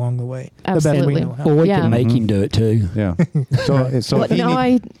help him along the way. The best Absolutely. we know how. well, we Yeah. can make him do it too. yeah. So Well, he no, need-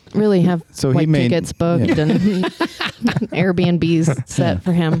 I really have So he may- tickets booked yeah. and Airbnbs set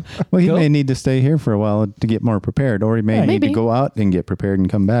for him. well, he Cool. may need to stay here for a while to get more prepared, or he may Yeah. need Maybe. to go out and get prepared and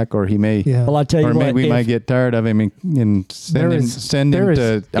come back, or he may. Yeah. Well, I tell you Or what, maybe we might get tired of him and send There him, is- send him there to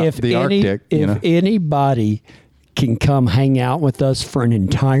is- the Arctic. if anybody can come hang out with us for an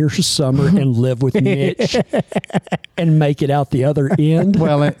entire summer and live with Mitch and make it out the other end,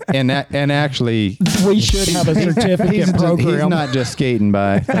 Well, and actually, we should have a certificate he's program. not just skating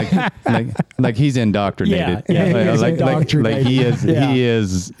by, like he's indoctrinated. Yeah, yeah, he's like indoctrinated. he is. Yeah. He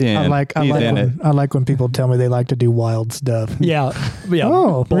is in. I like he's in it. when people tell me they like to do wild stuff. Yeah, yeah.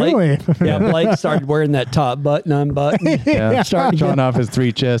 Oh, Blake, really? Yeah, Blake started wearing that top button unbuttoned. Yeah, Starting to showing get, off his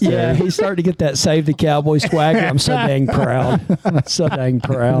 3 chest yeah, hairs. he's starting to get that Save the Cowboy swagger. I'm so dang proud. So dang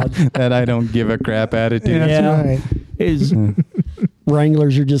proud. That I don't give a crap attitude. That's Yeah. right. His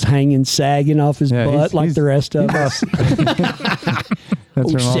Wranglers are just hanging, sagging off his Yeah, butt he's- like he's- the rest of us. That's Oh,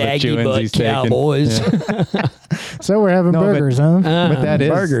 from all the saggy chewings butt he's taking. cowboys. Yeah. So we're having No, but- burgers, huh? But that is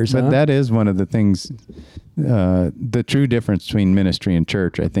burgers. But huh? that is one of the things. The true difference between ministry and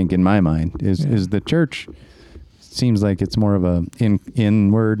church, I think, in my mind, is the church seems like it's more of a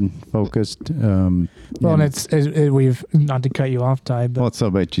inward focused. Well, and we've, not to cut you off, Ty, but well, so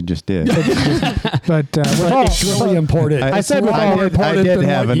but you just did. but But it's really important. I said with all I did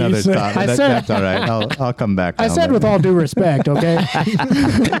have what you another said. thought. I That- said- that's all right. I'll come back. I on said that. with all due respect, okay?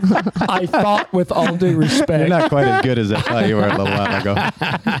 I thought with all due You're respect. not quite as good as I thought you were a little while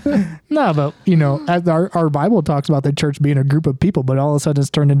ago. No, but as our Bible talks about the church being a group of people, but all of a sudden it's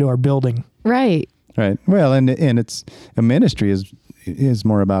turned into our building. Right. Right. Well, and it's a ministry is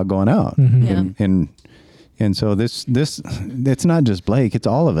more about going out, and so this it's not just Blake; it's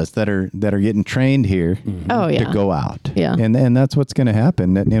all of us that are getting trained here Oh, yeah. to go out. Yeah. and that's what's going to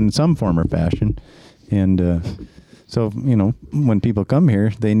happen in some form or fashion, and so when people come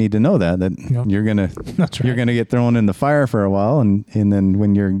here, they need to know that Yep. you're gonna That's right. you're gonna get thrown in the fire for a while, and then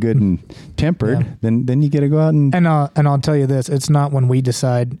when you're good and tempered, Yeah. then you get to go out and And I'll tell you this: it's not when we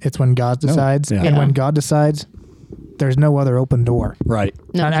decide; it's when God decides. Yeah. And Yeah. when God decides, there's no other open door. Right.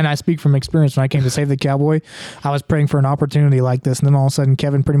 No. And I speak from experience. When I came to Save the Cowboy, I was praying for an opportunity like this, and then all of a sudden,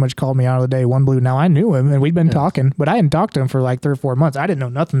 Kevin pretty much called me out of the day. One blue. Now I knew him, and we'd been talking, but I hadn't talked to him for like 3 or 4 months. I didn't know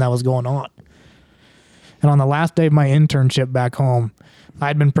nothing that was going on. And on the last day of my internship back home,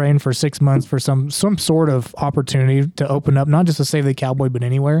 I'd been praying for 6 months for some sort of opportunity to open up, not just to Save the Cowboy, but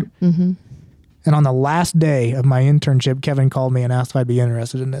anywhere. Mm-hmm. And on the last day of my internship, Kevin called me and asked if I'd be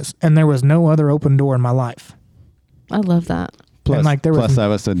interested in this. And there was no other open door in my life. I love that. plus, like, there was- plus I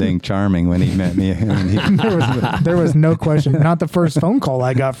was so dang charming when he met me. I mean, There was no question. Not the first phone call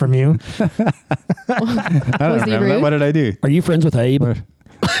I got from you. I don't Was he remember that. rude? What did I do? Are you friends with Abe?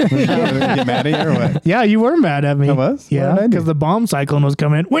 Get mad at you or what? Yeah, you were mad at me. I was? What Yeah, did I do? because the bomb cyclone was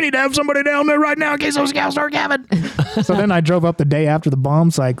coming. We need to have somebody down there right now in case those scouts start coming. So then I drove up the day after the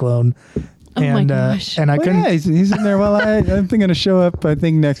bomb cyclone. Oh my And, gosh. and I Well, couldn't. yeah, he's in there. Well, I'm going to show up, I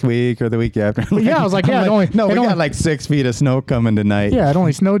think, next week or the week after. Yeah, I was like, yeah, I'm it only- no, it we only- got like 6 feet of snow coming tonight. Yeah, it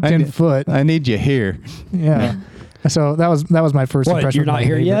only snowed 10 foot. I need you here. Yeah. So that was my first What, impression. you're with not my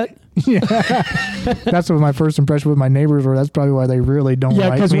here neighbor. yet? That's what my first impression with my neighbors were. That's probably why they really don't Yeah,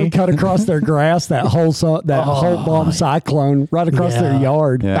 like because me. we cut across their grass that whole bomb cyclone right across their Yeah.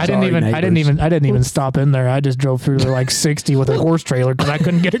 yard. Yeah. I didn't even stop in there. I just drove through like 60 with a horse trailer because I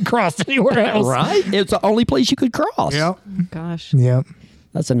couldn't get across anywhere else. Right? It's the only place you could cross. Yep. Gosh. Yep.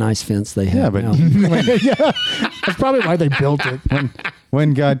 That's a nice fence they Yeah, have. but now. That's probably why they built it.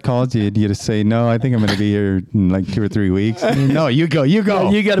 when God calls you, you just say, no, I think I'm going to be here in like 2 or 3 weeks. No, you go. You got to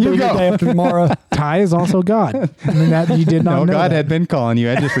be here the day after tomorrow. Ty is also God. I mean, that you did not No, know. God that. had been calling you.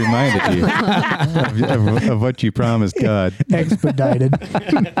 I just reminded you of what you promised God. Expedited.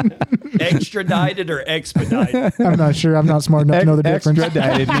 Extradited or expedited? I'm not sure. I'm not smart enough to know the difference.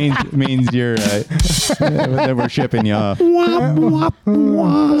 Extradited means you're that we're shipping you off. Yeah.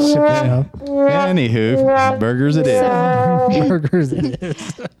 Anywho, burgers it is. Burgers it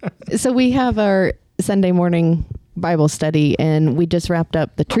is. So we have our Sunday morning Bible study, and we just wrapped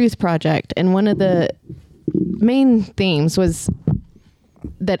up the Truth Project. And one of the main themes was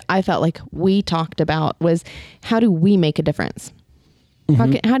that I felt like we talked about was, how do we make a difference?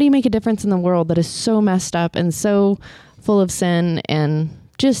 How do you make a difference in the world that is so messed up and so full of sin and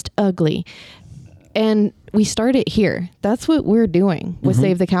just ugly? And we start it here. That's what we're doing with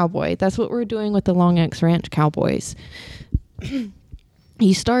Save the Cowboy. That's what we're doing with the Long X Ranch Cowboys.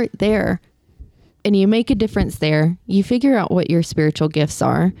 You start there and you make a difference there. You figure out what your spiritual gifts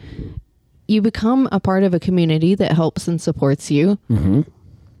are. You become a part of a community that helps and supports you.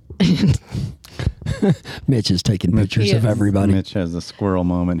 Mitch is taking pictures of everybody. Mitch has a squirrel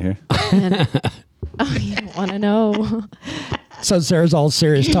moment here. And, oh, you don't want to know. So Sarah's all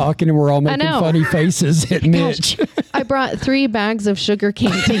serious talking, and we're all making know. funny faces at Mitch. I brought 3 bags of sugar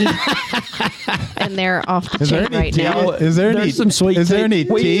cane tea, and they're off the chain right now. Is there There's any some sweet Is there any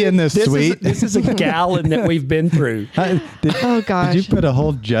tea in this sweet? This is a gallon that we've been through. Oh gosh! Did you put a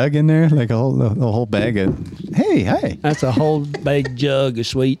whole jug in there, like a whole bag of? Hey, hi! That's a whole big jug of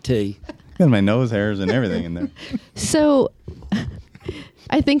sweet tea. Got my nose hairs and everything in there. So,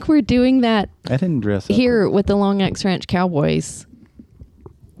 I think we're doing that I didn't dress up here with the Long X Ranch Cowboys.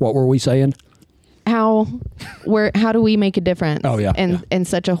 What were we saying? How do we make a difference? Oh, yeah, in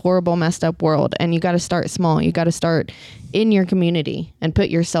such a horrible, messed up world? And you got to start small. You got to start in your community and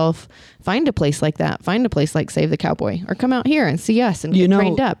find a place like that. Find a place like Save the Cowboy, or come out here and see us and get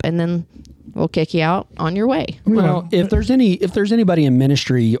trained up, and then we'll kick you out on your way. Well, if there's anybody in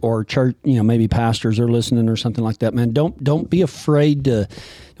ministry or church, maybe pastors are listening or something like that, man, don't be afraid to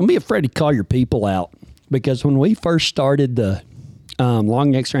call your people out, because when we first started the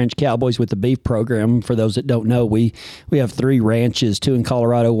Long X Ranch Cowboys with the beef program, for those that don't know, we have 3 ranches, 2 in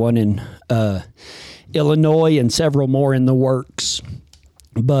Colorado, 1 in Illinois, and several more in the works.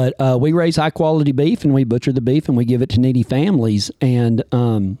 But we raise high quality beef, and we butcher the beef, and we give it to needy families. And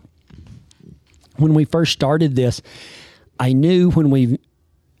when we first started this, me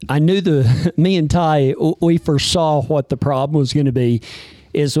and Ty, we foresaw what the problem was going to be,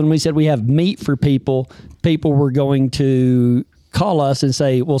 is when we said we have meat for people were going to call us and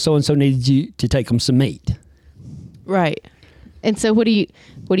say, well, so-and-so needs you to take them some meat. Right. And so what do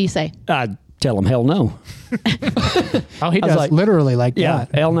you say? I tell them, hell no. Oh, he does literally like Yeah,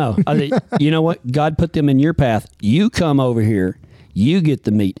 that. hell no. I say, you know what? God put them in your path. You come over here, you get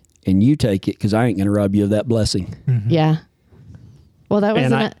the meat, and you take it, because I ain't going to rob you of that blessing. Yeah. Well, that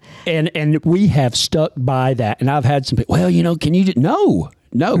was and we have stuck by that. And I've had some people, well, can you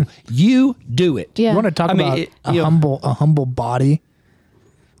no, you do it. Yeah. You want to talk about a humble body?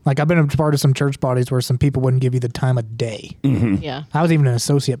 Like, I've been a part of some church bodies where some people wouldn't give you the time of day. Mm-hmm. Yeah. I was even an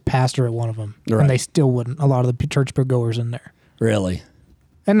associate pastor at one of them, Right. and they still wouldn't. A lot of the church goers in there. Really?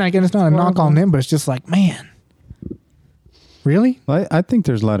 And it's not a knock on them, but it's just like, man, really? Well, I think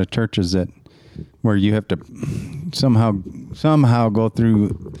there's a lot of churches where you have to somehow go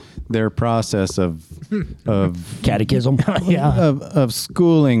through their process of Catechism. Yeah. of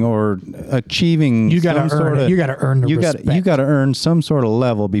schooling or achieving. You got to earn it. You got to earn the respect. You got to earn some sort of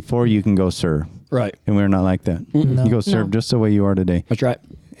level before you can go serve. Right. And we're not like that. No. You go serve just the way you are today. That's right.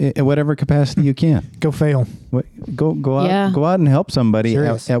 In whatever capacity you can. Go fail. Go out. Yeah. Go out and help somebody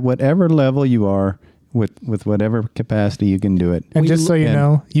Serious. at whatever level you are. With whatever capacity you can do it. And just so you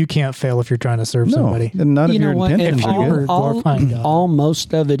know, you can't fail if you're trying to serve somebody. And not if You know your what? intentions are good. Glorifying God. All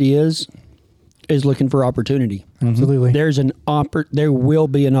most of it is looking for opportunity. Absolutely. There will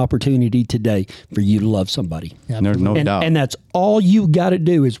be an opportunity today for you to love somebody. There's no doubt. And that's all you got to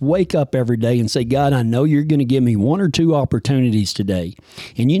do is wake up every day and say, God, I know you're going to give me 1 or 2 opportunities today.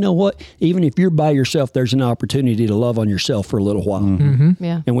 And you know what? Even if you're by yourself, there's an opportunity to love on yourself for a little while. Mm-hmm.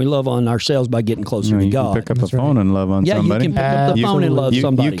 Yeah. And we love on ourselves by getting closer to you God. can pick up the phone and love on Yeah, somebody. you can pick up the phone and love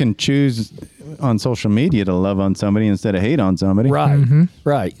somebody. You can choose on social media to love on somebody instead of hate on somebody. Right, Mm-hmm.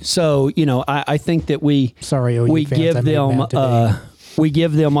 right. So I think that we OU fans, I made mad today. we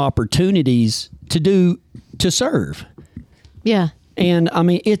give them opportunities to serve, Yeah. and I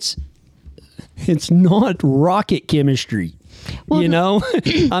mean it's not rocket chemistry, Well,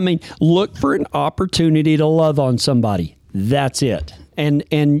 I mean, look for an opportunity to love on somebody. That's it. And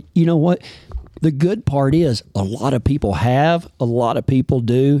you know what? The good part is a lot of people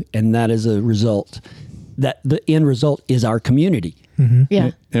do, and that is a result. That the end result is our community.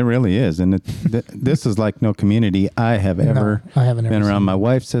 Yeah. It really is, and this is like no community I have ever I haven't ever been around. seen My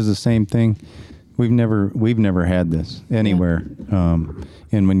wife says the same thing. We've never had this anywhere.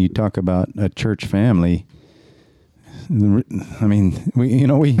 And when you talk about a church family, I mean,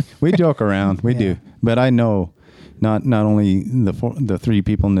 we joke around, we do, but I know not only the 3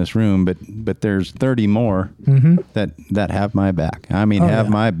 people in this room, but there's 30 more that have my back. I mean,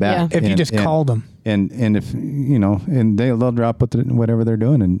 my back. Yeah. If you just called them. And if and they'll drop whatever they're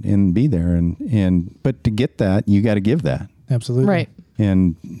doing and be there but to get that, you got to give that. Absolutely. Right.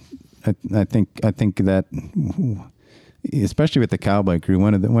 And I think that especially with the Cowboy Crew,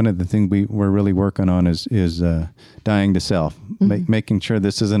 one of the things we're really working on is dying to self, making sure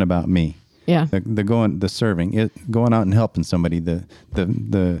this isn't about me. Yeah. The serving, going out and helping somebody,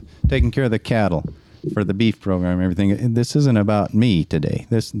 the taking care of the cattle for the beef program, everything. This isn't about me today.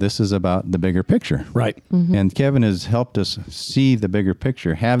 This is about the bigger picture. Right. And Kevin has helped us see the bigger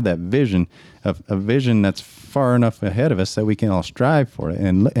picture, have that vision of a vision that's far enough ahead of us that we can all strive for it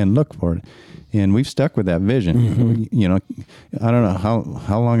and look for it. And we've stuck with that vision. You know, I don't know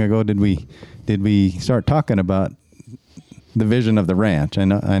how long ago did we start talking about the vision of the ranch. I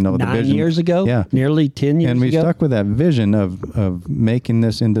know the 9 vision. years ago. Yeah. Nearly 10 years ago. And we stuck with that vision of making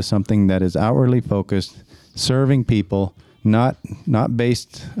this into something that is outwardly focused, serving people, not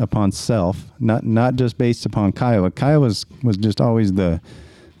based upon self, not just based upon Kiowa. Kiowa was just always the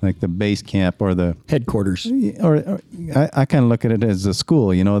base camp or the headquarters. Or I kind of look at it as a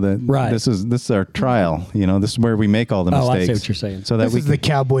school, you know, Right. This is our trial, you know, this is where we make all the mistakes. Oh, I see what you're saying. So that This is the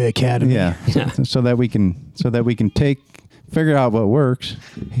Cowboy Academy. yeah. So that we can figure out what works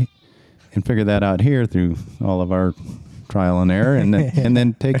and figure that out here through all of our trial and error and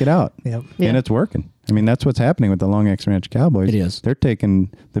then take it out. Yep. Yeah. And it's working. I mean, that's what's happening with the Long X Ranch Cowboys. It is. They're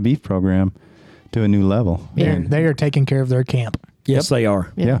taking the beef program to a new level. Yeah. They are taking care of their camp. Yes, they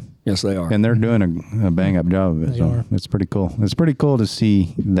are. Yeah. Yes, they are. And they're doing a bang up job of it. They So are. it's pretty cool. It's pretty cool to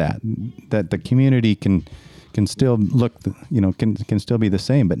see that the community can still look, can still be the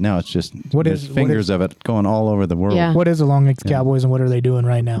same, but now it's just there's fingers of it going all over the world. Yeah. What is the Long X Cowboys and what are they doing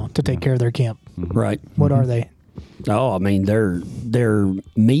right now to take care of their camp? Right. What are they? Oh, I mean, they're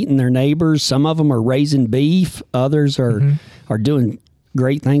meeting their neighbors. Some of them are raising beef. Others are doing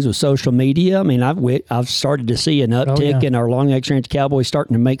great things with social media. I mean, I've started to see an uptick in our Long X Ranch Cowboys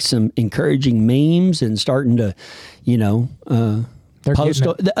starting to make some encouraging memes and starting to, They're post.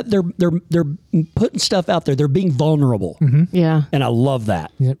 They're putting stuff out there. They're being vulnerable, Yeah. and I love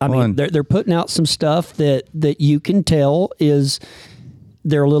that. Yep. I mean, they're putting out some stuff that you can tell is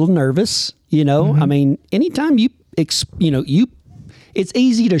they're a little nervous. You know, I mean, anytime it's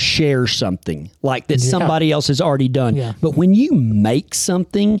easy to share something like that somebody else has already done. Yeah. But when you make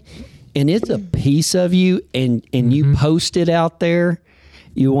something and it's a piece of you and you post it out there,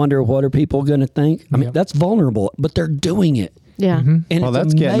 you wonder what are people going to think? I mean, that's vulnerable, but they're doing it. Yeah. And Well, it's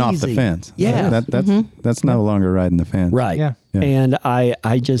that's getting off the amazing. fence. Yeah. That's no longer riding the fence. Right. Yeah. Yeah. And I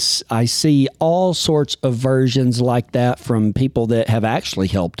see all sorts of versions like that from people that have actually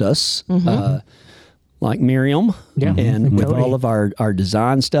helped us, like Miriam, Yeah. and And with Cody. all of our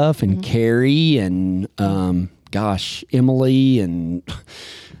design stuff, and Carrie, and Emily, and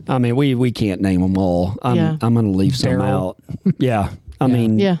I mean we can't name them all. I'm going to leave some Daryl. out. Yeah. I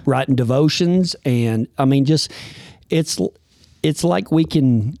mean, Yeah. writing devotions, and I mean just it's like we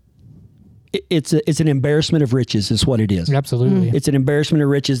can. It's an embarrassment of riches is what it is. Absolutely. It's an embarrassment of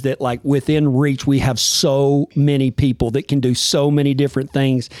riches that like within reach, we have so many people that can do so many different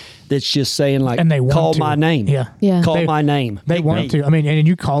things. That's just saying like, And they want call to. my name. Yeah. Yeah. Call They- my name. They Pick want me. to. I mean, and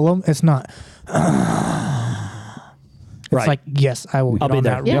you call them, it's not. It's Right. like, yes, I will. I'll get be on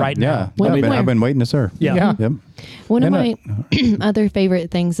there. that Yeah. right Yeah. now. When and where? I've been waiting to serve. Yeah. Yeah. Yep. One of And my other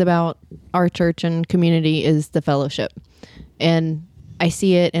favorite things about our church and community is the fellowship. And I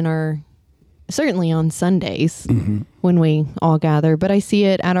see it certainly on Sundays when we all gather, but I see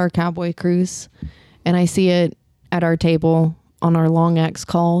it at our cowboy cruise and I see it at our table on our Long X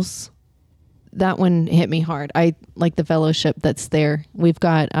calls. That one hit me hard. I like the fellowship that's there. We've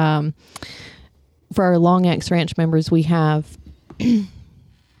got, for our Long X Ranch members, we have not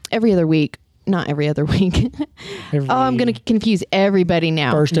every other week. I'm going to confuse everybody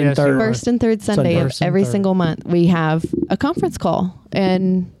now. First and Yes, third. you are. First and third Sunday of First and every third. single month, we have a conference call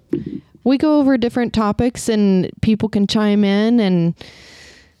and we go over different topics and people can chime in. And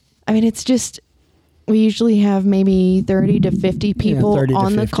I mean, it's just, we usually have maybe 30 to 50 people 30 to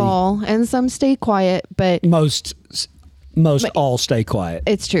on the 50. call and some stay quiet, but Most all stay quiet.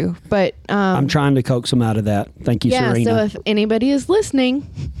 it's true. But, I'm trying to coax them out of that. Thank you, yeah, Serena. so if anybody is listening,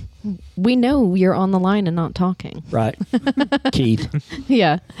 we know you're on the line and not talking. Right. Keith.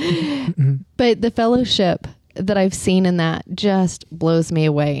 Yeah. But the fellowship that I've seen in that just blows me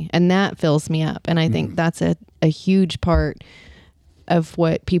away and that fills me up. And I think that's a huge part of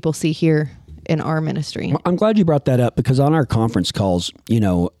what people see here in our ministry. I'm glad you brought that up because on our conference calls,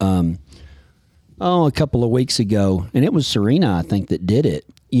 a couple of weeks ago, and it was Serena, I think, that did it.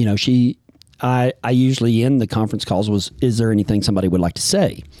 You know, I usually end the conference calls is there anything somebody would like to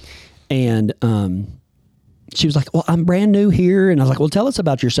say? And she was like, well, I'm brand new here. And I was like, well, tell us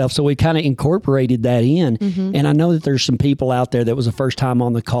about yourself. So we kind of incorporated that in. And I know that there's some people out there that was the first time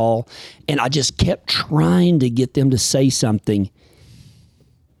on the call. And I just kept trying to get them to say something,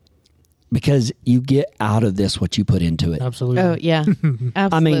 because you get out of this what you put into it. Absolutely. Oh yeah,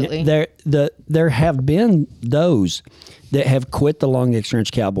 absolutely. I mean, there have been those that have quit the Long X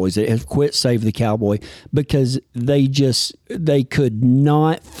Ranch Cowboys, that have quit Save the Cowboy, because they could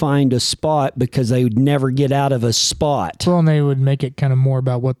not find a spot, because they would never get out of a spot. Well, and they would make it kind of more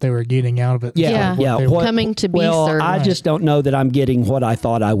about what they were getting out of it. Yeah. What they were- Coming to be well, served. I just don't know that I'm getting what I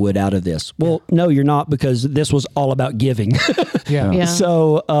thought I would out of this. Well, no, you're not, because this was all about giving. yeah. Yeah.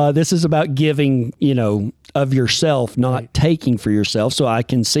 So this is about giving, of yourself, not taking for yourself. So I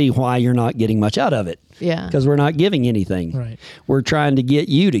can see why you're not getting much out of it. Yeah. Because we're not giving anything. Right. We're trying to get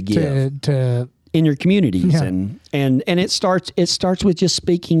you to give To in your communities, Yeah. and it starts with just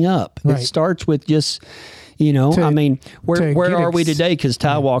speaking up. Right. It starts with just. I mean, where get are we today? Because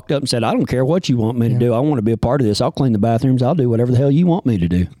Ty walked up and said, I don't care what you want me to Yeah. do. I want to be a part of this. I'll clean the bathrooms. I'll do whatever the hell you want me to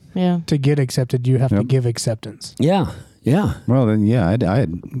do. Yeah. to get accepted, you have to Yep. give acceptance. Yeah. Yeah. Well, then, yeah, I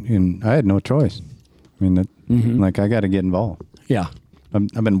had no choice. I mean, like, I got to get involved. Yeah.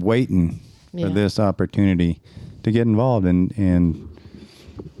 I've been waiting Yeah. for this opportunity to get involved and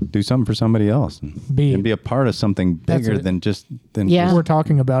do something for somebody else and be a part of something That's bigger it. than just Yeah. We're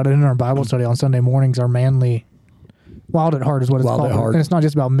talking about it in our Bible study on Sunday mornings. Our manly, Wild at Heart is what it's Wild at called. Heart. And it's not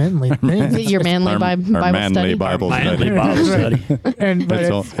just about manly things. Is it your manly Bible manly study? Bible Manly study. Bible study. And but It's,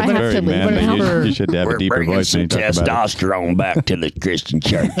 it's, I have very to leave. manly. But it's You should have a deeper voice when you talk about it. testosterone back to the Christian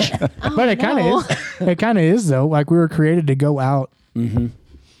church. but it kind no. of is. It kind of is though. Like we were created to go out.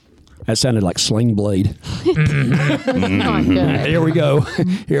 That sounded like Sling Blade. Not good. Here we go.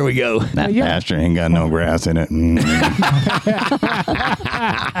 Here we go. That Yeah. pasture ain't got no grass in it.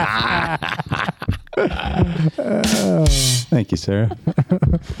 Thank you, Sarah.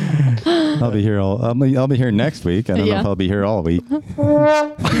 I'll be here I'll be here next week. I don't know Yeah. if I'll be here all week.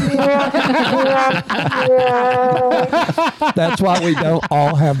 That's why we don't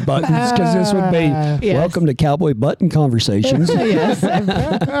all have buttons, because this would be Yes. welcome to Cowboy Button Conversations. Yes.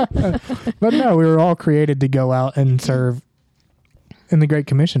 But no, we were all created to go out and serve in the Great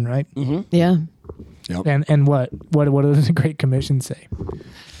Commission, right? Yeah. And what does the Great Commission say?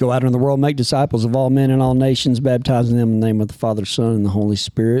 Go out in the world, make disciples of all men and all nations, baptizing them in the name of the Father, Son, and the Holy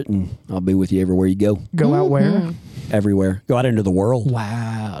Spirit, and I'll be with you everywhere you go. Go out where? Everywhere. Go out into the world.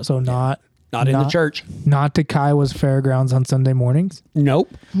 Wow. So not Not in the church. Not to Kiowa's Fairgrounds on Sunday mornings. Nope.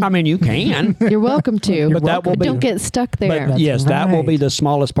 I mean, you can. You're welcome to. But that will be- Don't get stuck there. But yes, that will right. be the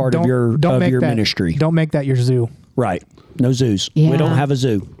smallest part of your make that, ministry. Don't make that your zoo. Right. No zoos. Yeah. We don't have a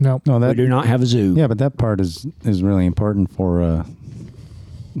zoo. No. No, We that do not have a zoo. yeah, but that part is really important for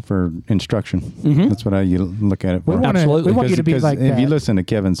instruction. Mm-hmm. That's what I look at it We for. want, Absolutely. we want you to be Because like if that. you listen to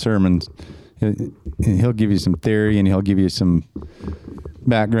Kevin's sermons, he'll give you some theory and he'll give you some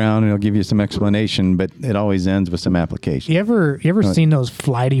background and he'll give you some explanation, but it always ends with some application. You ever seen those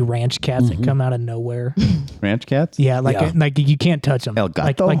flighty ranch cats Mm-hmm. that come out of nowhere? Ranch cats? Yeah, like Yeah. like you can't touch them. El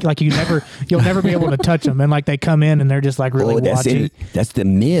gato? Like you'll never be able to touch them, and like they come in and they're just like really watching. That's the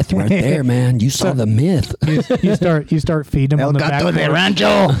myth right there, man. You saw the myth. You start feeding them on the back porch.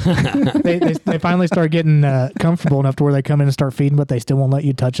 rancho. They finally start getting comfortable enough to where they come in and start feeding, but they still won't let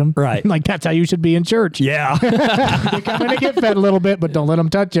you touch them. Right. Like that's how you should be in church. Yeah. You come in and get fed a little bit, but don't let them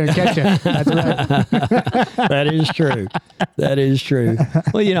touch you and catch you. That's right. That is true. That is true.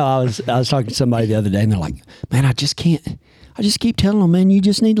 Well, I was talking to somebody the other day, and they're like, "Man, I just keep telling them, man, you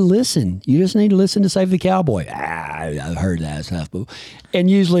just need to listen. You just need to listen to Save the Cowboy." I've heard that stuff, and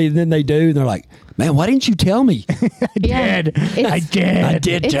usually then they do, and they're like, "Man, why didn't you tell me?" Yeah. Did. It's- I did. I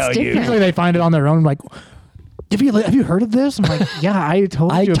did It's tell you. different. Usually they find it on their own. Like, have you heard of this? I'm like, yeah, I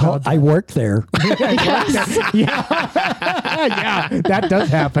told you about I that. work there. Yeah, that does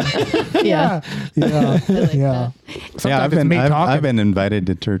happen. Yeah. Yeah, yeah. Yeah, Sometimes it's me I've talking. been invited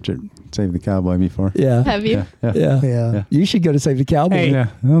to church at Save the Cowboy before. Yeah. Have you? Yeah. Yeah. You should go to Save the Cowboy. Hey. Yeah,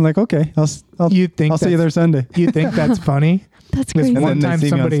 and I'm like, okay, I'll You think I'll see you there that's- Sunday. You think that's funny? That's Because crazy. And one then they time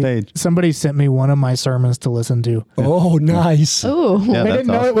see me on stage. somebody sent me one of my sermons to listen to. Oh, nice. Oh, Yeah, They that's didn't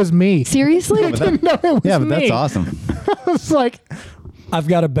know awesome. it was me. seriously? but that- Didn't know it was Yeah, but me. that's awesome. It's like, I've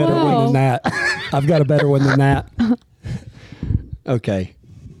got a better one Wow. than that. I've got a better one than that. Okay.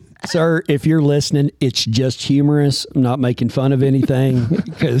 Sir, if you're listening, it's just humorous. I'm not making fun of anything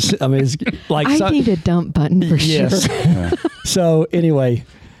because I mean, it's like I need a dump button for yes. sure. So anyway,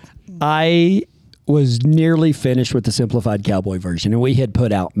 I was nearly finished with the simplified cowboy version, and we had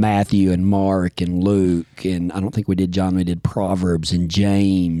put out Matthew and Mark and Luke, and I don't think we did John. We did Proverbs and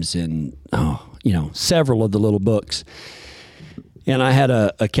James, and several of the little books. And I had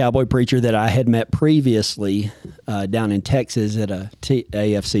a cowboy preacher that I had met previously down in Texas at a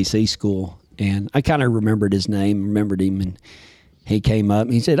AFCC school. And I kind of remembered him, and he came up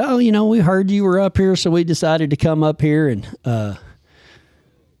and he said, "Oh, we heard you were up here, so we decided to come up here and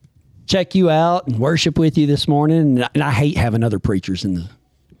check you out and worship with you this morning." And I hate having other preachers in the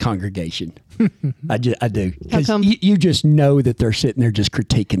congregation. I do. Because you just know that they're sitting there just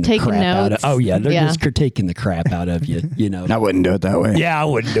critiquing the crap out of. Oh yeah, they're just critiquing the crap out of you. I wouldn't do it that way. Yeah, I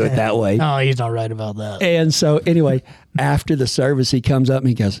wouldn't do it that way. Oh, he's not right about that. And so anyway, after the service, he comes up and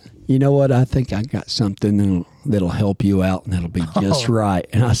he goes, "You know what? I think I got something that'll help you out, and that'll be just right."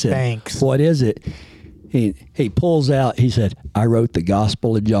 And I said, "Thanks. What is it?" He pulls out. He said, "I wrote the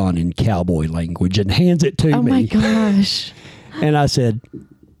Gospel of John in cowboy language," and hands it to me. Oh my gosh. And I said,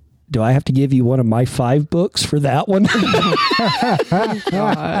 "Do I have to give you one of my 5 books for that one?"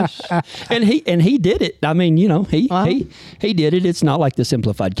 Gosh. And he did it. I mean, he did it. It's not like the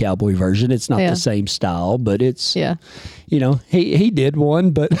simplified cowboy version. It's not the same style, but it's he did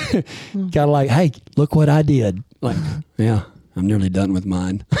one, but kind of like, "Hey, look what I did." Like, yeah, I'm nearly done with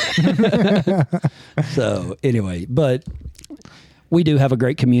mine. So anyway, but we do have a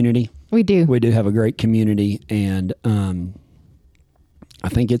great community. We do. We do have a great community, and I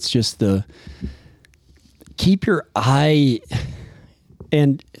think it's just keep your eye,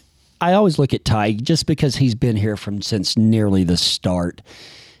 and I always look at Ty just because he's been here since nearly the start,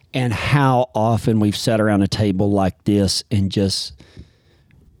 and how often we've sat around a table like this and just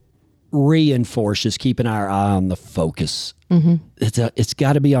reinforce just keeping our eye on the focus. Mm-hmm. It's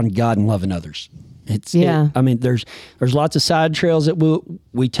got to be on God and loving others. There's lots of side trails that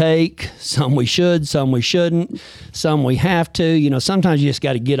we take. Some we should, some we shouldn't, some we have to. Sometimes you just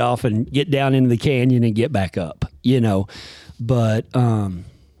got to get off and get down into the canyon and get back up. But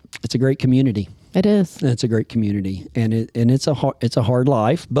it's a great community. It is. It's a great community, and it's a hard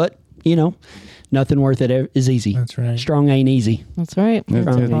life, but nothing worth it is easy. That's right. Strong ain't easy. That's right.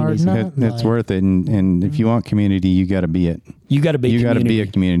 It's worth it, and if you want community, you got to be it. You got to be. You got to be a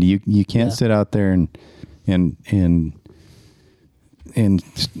community. You can't sit out there and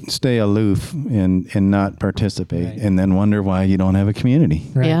stay aloof and not participate, and then wonder why you don't have a community.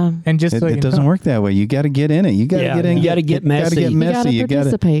 Right. Yeah. And just it doesn't work that way. You got to get in it. You got to get in. You got to get messy. You got to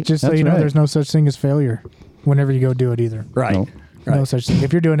participate. Just so you know, there's no such thing as failure whenever you go do it either. Right. Nope. Right. No such thing.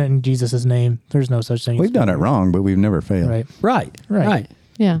 If you're doing it in Jesus' name, there's no such thing. We've done it wrong, but we've never failed. Right. Right.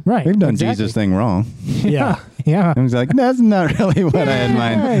 Yeah. Right. We've done Exactly. Jesus thing wrong. Yeah. Yeah. I was like, that's not really what I had in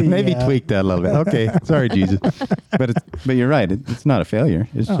mind. Maybe Yeah. tweak that a little bit. Okay, sorry, Jesus. But you're right. It's not a failure.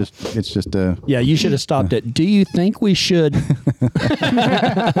 It's just a. Yeah, you should have stopped it. Do you think we should?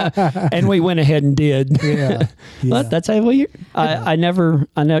 And we went ahead and did. Yeah. But that's how I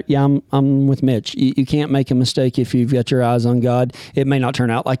know. Yeah, I'm with Mitch. You can't make a mistake if you've got your eyes on God. It may not turn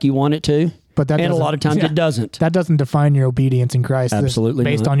out like you want it to. But that and a lot of times it doesn't. That doesn't define your obedience in Christ. Absolutely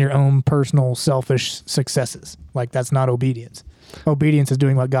based not. on your own personal selfish successes. Like, that's not obedience. Obedience is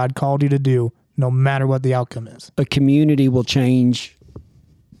doing what God called you to do, no matter what the outcome is. A community will change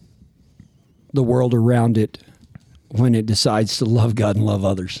the world around it when it decides to love God and love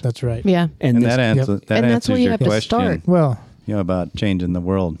others. That's right. Yeah. And that answers And that's answers where you your have to question. start. Well, About changing the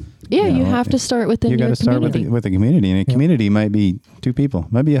world. Yeah, you have to start within You got your to start community. with a community, and a community might be 2 people,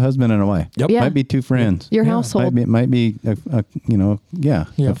 might be a husband and a wife, Yep. Yeah. might be 2 friends, Your Yeah. household. might be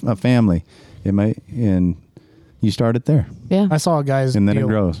a family. It might, and you start it there, Yeah. I saw a guy's and then deal. it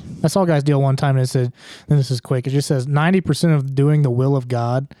grows. I saw a guy's deal one time, and it said, and this is quick, it just says 90% of doing the will of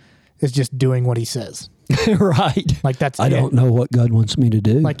God is just doing what he says. Right. Like, that's I don't know what God wants me to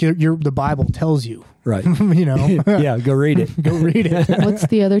do. Like, the Bible tells you. right. Yeah, Go read it. go read it. What's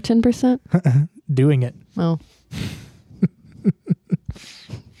the other 10%? Doing it. Oh.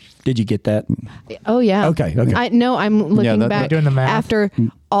 Did you get that? Oh yeah. Okay. I'm looking that- back Doing the math. after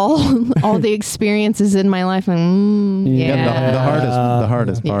all the experiences in my life. Yeah. The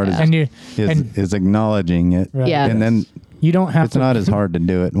hardest part Yeah. And you is acknowledging it, Right. Yeah. and then you don't have it's to. not as hard to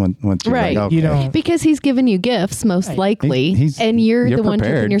do it once you're Right. like, okay. You don't. Because he's given you gifts, most Right. likely, He's- and you're the one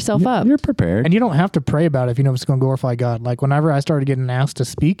prepared. tripping yourself up. You're prepared. And you don't have to pray about it if you know it's going to glorify God. Like, whenever I started getting asked to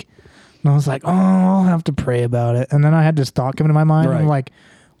speak, and I was like, oh, I'll have to pray about it. And then I had this thought come into my mind. And I'm Right. like,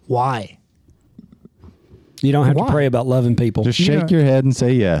 why? You don't have Why? to pray about loving people. Just You shake know- your head and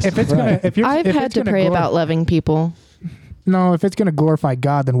say yes. If it's gonna, if you're, I've if had it's to gonna pray about loving people. No, if it's going to glorify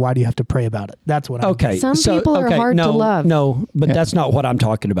God, then why do you have to pray about it? That's what I'm. Okay. Some people are hard to love. No, but that's not what I'm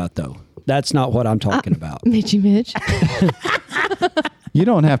talking about, though. That's not what I'm talking about. Mitch. You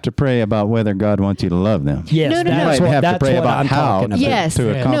don't have to pray about whether God wants you to love them. Yes, No, no, You no. that's might what, have to that's pray what about I'm how talking about. Yes. to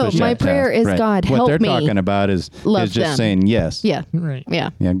No, accomplish my that prayer task. is, Right. God, what help they're me talking about is love just them. saying yes. Yeah. Right.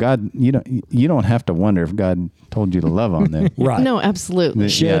 Yeah. Yeah, God, you don't have to wonder if God told you to love on them. Right. No, absolutely.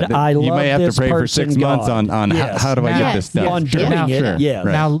 Should I you love may have this to pray for person, 6 months God? on Yes. how do I get Yes, this done. On Sure. doing it, Sure. yes.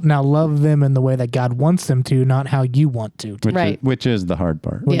 Right. Now love them in the way that God wants them to, not how you want to. Right. Which is the hard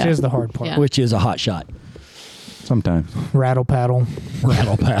part. Which Yeah. is the hard part. Yeah. Which is a hot shot. Sometimes. Rattle paddle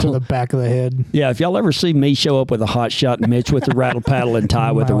Rattle to paddle. the back of the head. Yeah, if y'all ever see me show up with a hot shot and Mitch with the rattle paddle and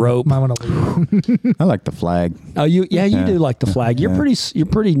Ty with a rope. Might want to leave. I like the flag. Oh, you do like the flag. You're Yeah.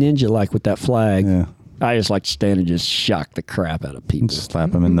 pretty ninja like with that flag. Yeah. I just like to stand and just shock the crap out of people. Just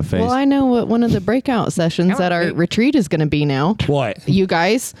slap them in the face. Well, I know what one of the breakout sessions at our retreat is going to be now. What? You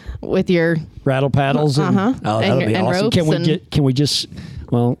guys with your Rattle paddles and Uh-huh. oh, that'll And- be and awesome. ropes Can we just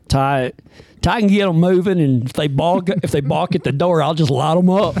Ty can get them moving, and if they balk at the door, I'll just light them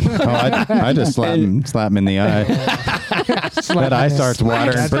up. I just slap him in the eye. That eye starts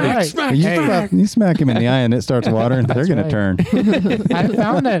watering. That's pretty. right. You smack him in the eye and it starts watering. They're going right. to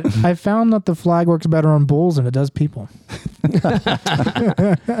turn. I found that the flag works better on bulls than it does people.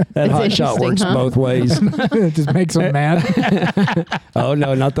 That hot shot interesting, works huh? both ways. It just makes them mad. Oh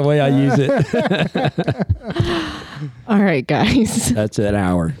no, not the way I use it. All right, guys. That's an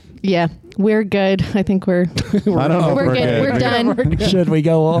hour. Yeah, we're good. I think we're I don't know if we're we're good. We're done. Should we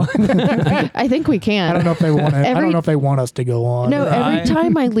go on? I think we can. I don't know if they want. I don't know if they want us to go on. No, Right. every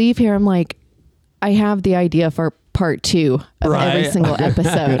time I leave here, I'm like, I have the idea for part 2 of every Right. single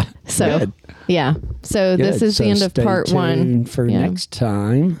episode. So, Good. yeah. So this Good. is the So end of stay part 1. tuned for Yeah. next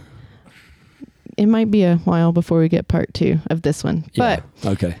time. It might be a while before we get part 2 of this one. But Yeah.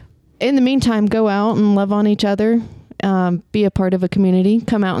 Okay. in the meantime, go out and love on each other. Be a part of a community.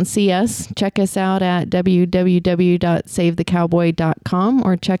 Come out and see us. Check us out at www.savethecowboy.com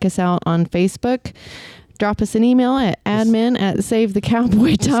or check us out on Facebook. Drop us an email at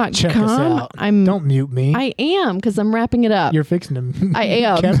admin@savethecowboy.com. Check us out. I'm Don't mute me. I am because I'm wrapping it up. You're fixing to. I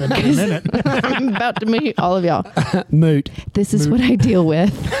am. Kevin in a minute. I'm about to meet all of y'all. Moot. This is what I deal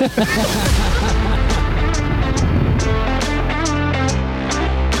with.